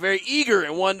eager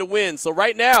and wanted to win. So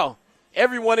right now,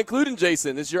 everyone, including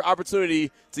Jason, this is your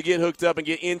opportunity to get hooked up and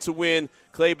get in to win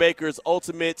Clay Baker's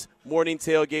ultimate morning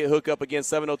tailgate hookup. Again,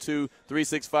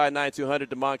 702-365-9200.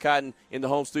 Damon Cotton in the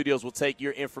home studios will take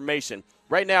your information.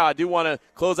 Right now, I do want to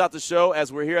close out the show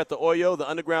as we're here at the Oyo. The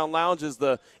Underground Lounge is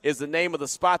the name of the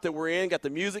spot that we're in. Got the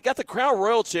music. Got the Crown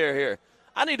Royal chair here.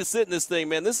 I need to sit in this thing,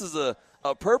 man. This is a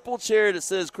purple chair that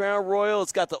says Crown Royal.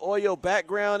 It's got the Oyo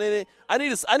background in it. I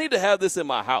need to have this in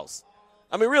my house.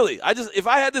 I mean, really, if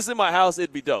I had this in my house,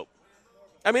 it'd be dope.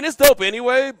 I mean, it's dope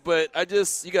anyway, but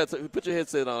you got to put your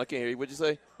headset on. I can't hear you. What'd you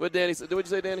say? What'd you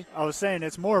say, Danny? I was saying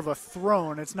it's more of a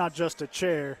throne. It's not just a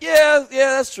chair. Yeah,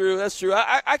 that's true. That's true.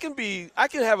 I can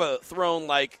have a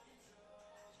throne-like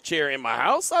chair in my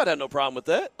house. I'd have no problem with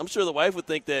that. I'm sure the wife would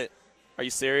think that, are you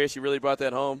serious? You really brought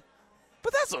that home?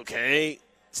 But that's okay.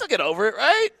 Still get over it,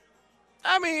 right?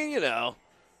 I mean,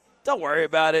 don't worry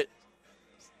about it.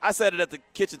 I set it at the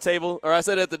kitchen table, or I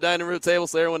set it at the dining room table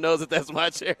so everyone knows that that's my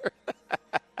chair.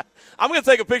 I'm going to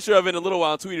take a picture of it in a little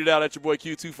while and tweet it out at your boy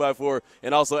Q254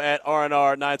 and also at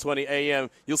RNR 920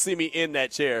 AM. You'll see me in that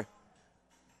chair.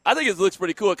 I think it looks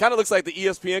pretty cool. It kind of looks like the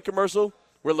ESPN commercial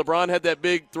where LeBron had that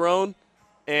big throne,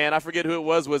 and I forget who it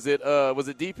was. Was it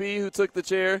DP who took the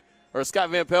chair, or Scott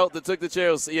Van Pelt that took the chair?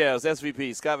 It was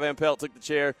SVP. Scott Van Pelt took the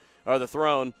chair, or the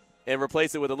throne, and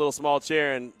replaced it with a little small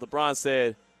chair, and LeBron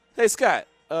said, "Hey, Scott,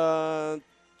 did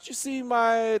you see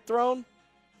my throne?"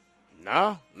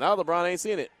 No, LeBron ain't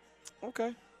seen it.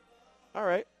 Okay. All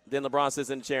right. Then LeBron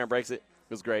sits in the chair and breaks it. It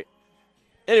was great.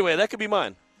 Anyway, that could be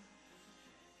mine.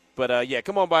 But,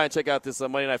 come on by and check out this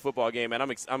Monday Night Football game, man.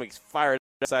 I'm fired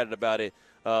excited about it.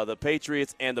 The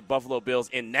Patriots and the Buffalo Bills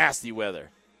in nasty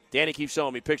weather. Danny keeps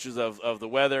showing me pictures of the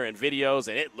weather and videos,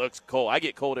 and it looks cold. I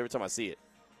get cold every time I see it.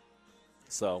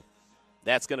 So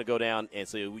that's going to go down, and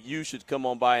so you should come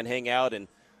on by and hang out and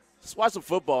just watch some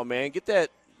football, man. Get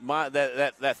that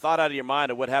thought out of your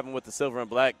mind of what happened with the silver and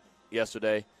black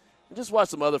yesterday, and just watch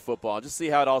some other football and just see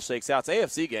how it all shakes out. It's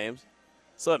AFC games,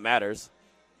 so it matters.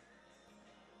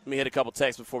 Let me hit a couple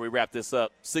texts before we wrap this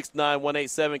up.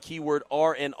 69187, keyword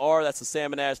RNR. That's the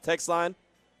Salmon Ash text line.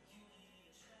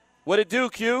 What it do,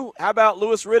 Q? How about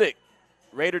Louis Riddick?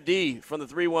 Raider D from the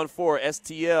 314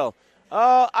 STL.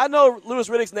 I know Louis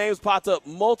Riddick's name's popped up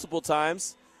multiple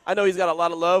times. I know he's got a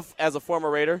lot of love as a former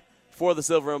Raider for the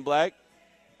silver and black.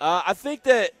 I think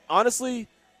that, honestly,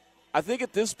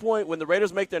 at this point, when the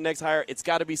Raiders make their next hire, it's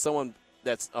got to be someone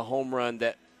that's a home run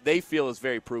that they feel is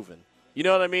very proven. You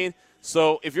know what I mean?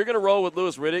 So if you're going to roll with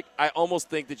Louis Riddick, I almost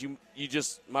think that you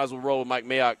just might as well roll with Mike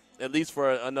Mayock at least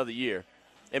for another year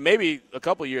and maybe a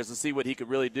couple years to see what he could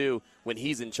really do when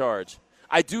he's in charge.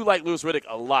 I do like Louis Riddick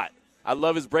a lot. I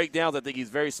love his breakdowns. I think he's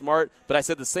very smart. But I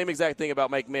said the same exact thing about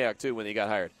Mike Mayock, too, when he got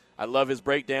hired. I love his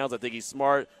breakdowns. I think he's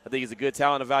smart. I think he's a good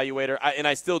talent evaluator. And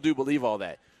I still do believe all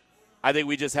that. I think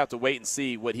we just have to wait and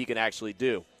see what he can actually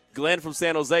do. Glenn from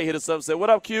San Jose hit us up and said,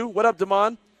 "What up, Q? What up,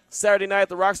 Damon? Saturday night at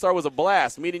the Rockstar was a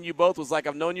blast. Meeting you both was like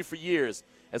I've known you for years.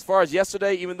 As far as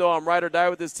yesterday, even though I'm ride or die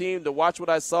with this team, to watch what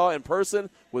I saw in person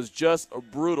was just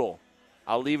brutal.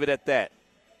 I'll leave it at that."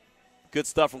 Good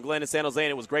stuff from Glenn in San Jose,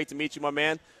 and it was great to meet you, my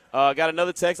man. Got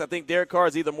another text. I think Derek Carr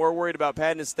is either more worried about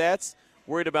padding his stats,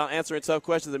 worried about answering tough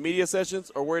questions in media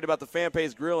sessions, or worried about the fan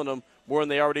base grilling him more than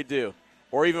they already do.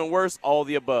 Or even worse, all of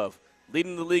the above.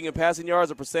 Leading the league in passing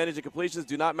yards or percentage of completions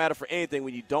do not matter for anything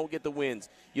when you don't get the wins.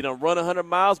 You don't run 100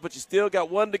 miles, but you still got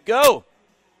one to go.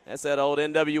 That's that old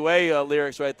NWA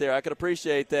lyrics right there. I could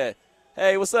appreciate that.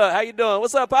 Hey, what's up? How you doing?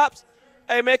 What's up, Pops?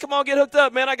 Hey, man, come on, get hooked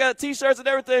up, man. I got T-shirts and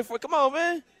everything for. Come on,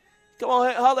 man. Come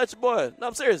on, holler at your boy. No,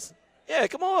 I'm serious. Yeah,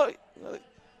 come on.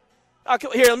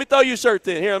 Here, let me throw you a shirt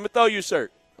then. Here, let me throw you a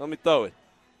shirt. Let me throw it.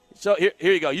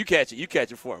 Here you go. You catch it. You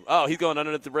catch it for him. Oh, he's going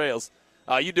underneath the rails.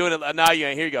 You doing it? No, you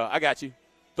ain't. Here you go. I got you.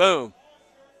 Boom.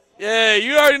 Yeah,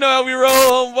 you already know how we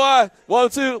roll, homeboy. 1,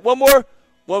 2, one more.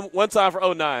 One time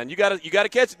for 09. You gotta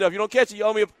catch it though. If you don't catch it, you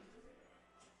owe me a.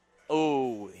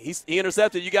 Oh, he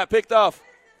intercepted. You got picked off.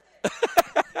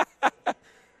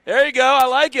 There you go. I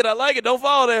like it. Don't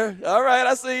fall there. All right,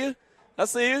 I see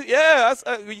you. Yeah,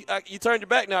 you turned your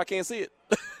back now. I can't see it.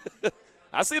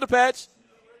 I see the patch.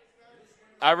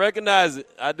 I recognize it.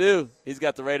 I do. He's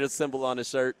got the Raiders symbol on his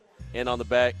shirt and on the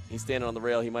back. He's standing on the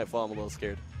rail. He might fall. I'm a little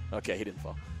scared. Okay, he didn't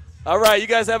fall. All right, you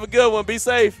guys have a good one. Be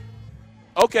safe.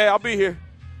 Okay, I'll be here.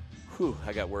 Whew,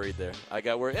 I got worried there.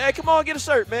 Hey, come on, get a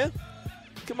shirt, man.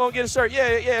 Come on, get a shirt.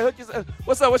 Yeah.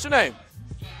 What's up? What's your name?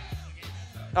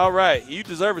 All right, you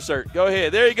deserve a shirt. Go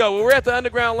ahead. There you go. Well, we're at the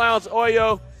Underground Lounge,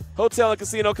 Oyo Hotel and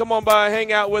Casino. Come on by,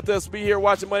 hang out with us. Be here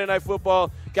watching Monday Night Football.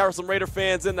 Got some Raider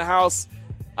fans in the house.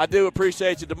 I do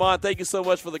appreciate you. Damon, thank you so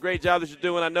much for the great job that you're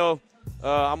doing. I know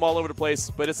I'm all over the place,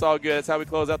 but it's all good. That's how we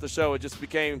close out the show. It just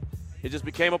became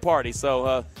a party.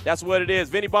 So that's what it is.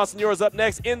 Vinny Bonsignore is up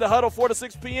next in the huddle, 4 to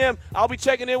 6 p.m. I'll be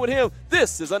checking in with him.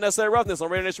 This is Unnecessary Roughness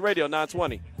on Raider Nation Radio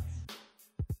 920.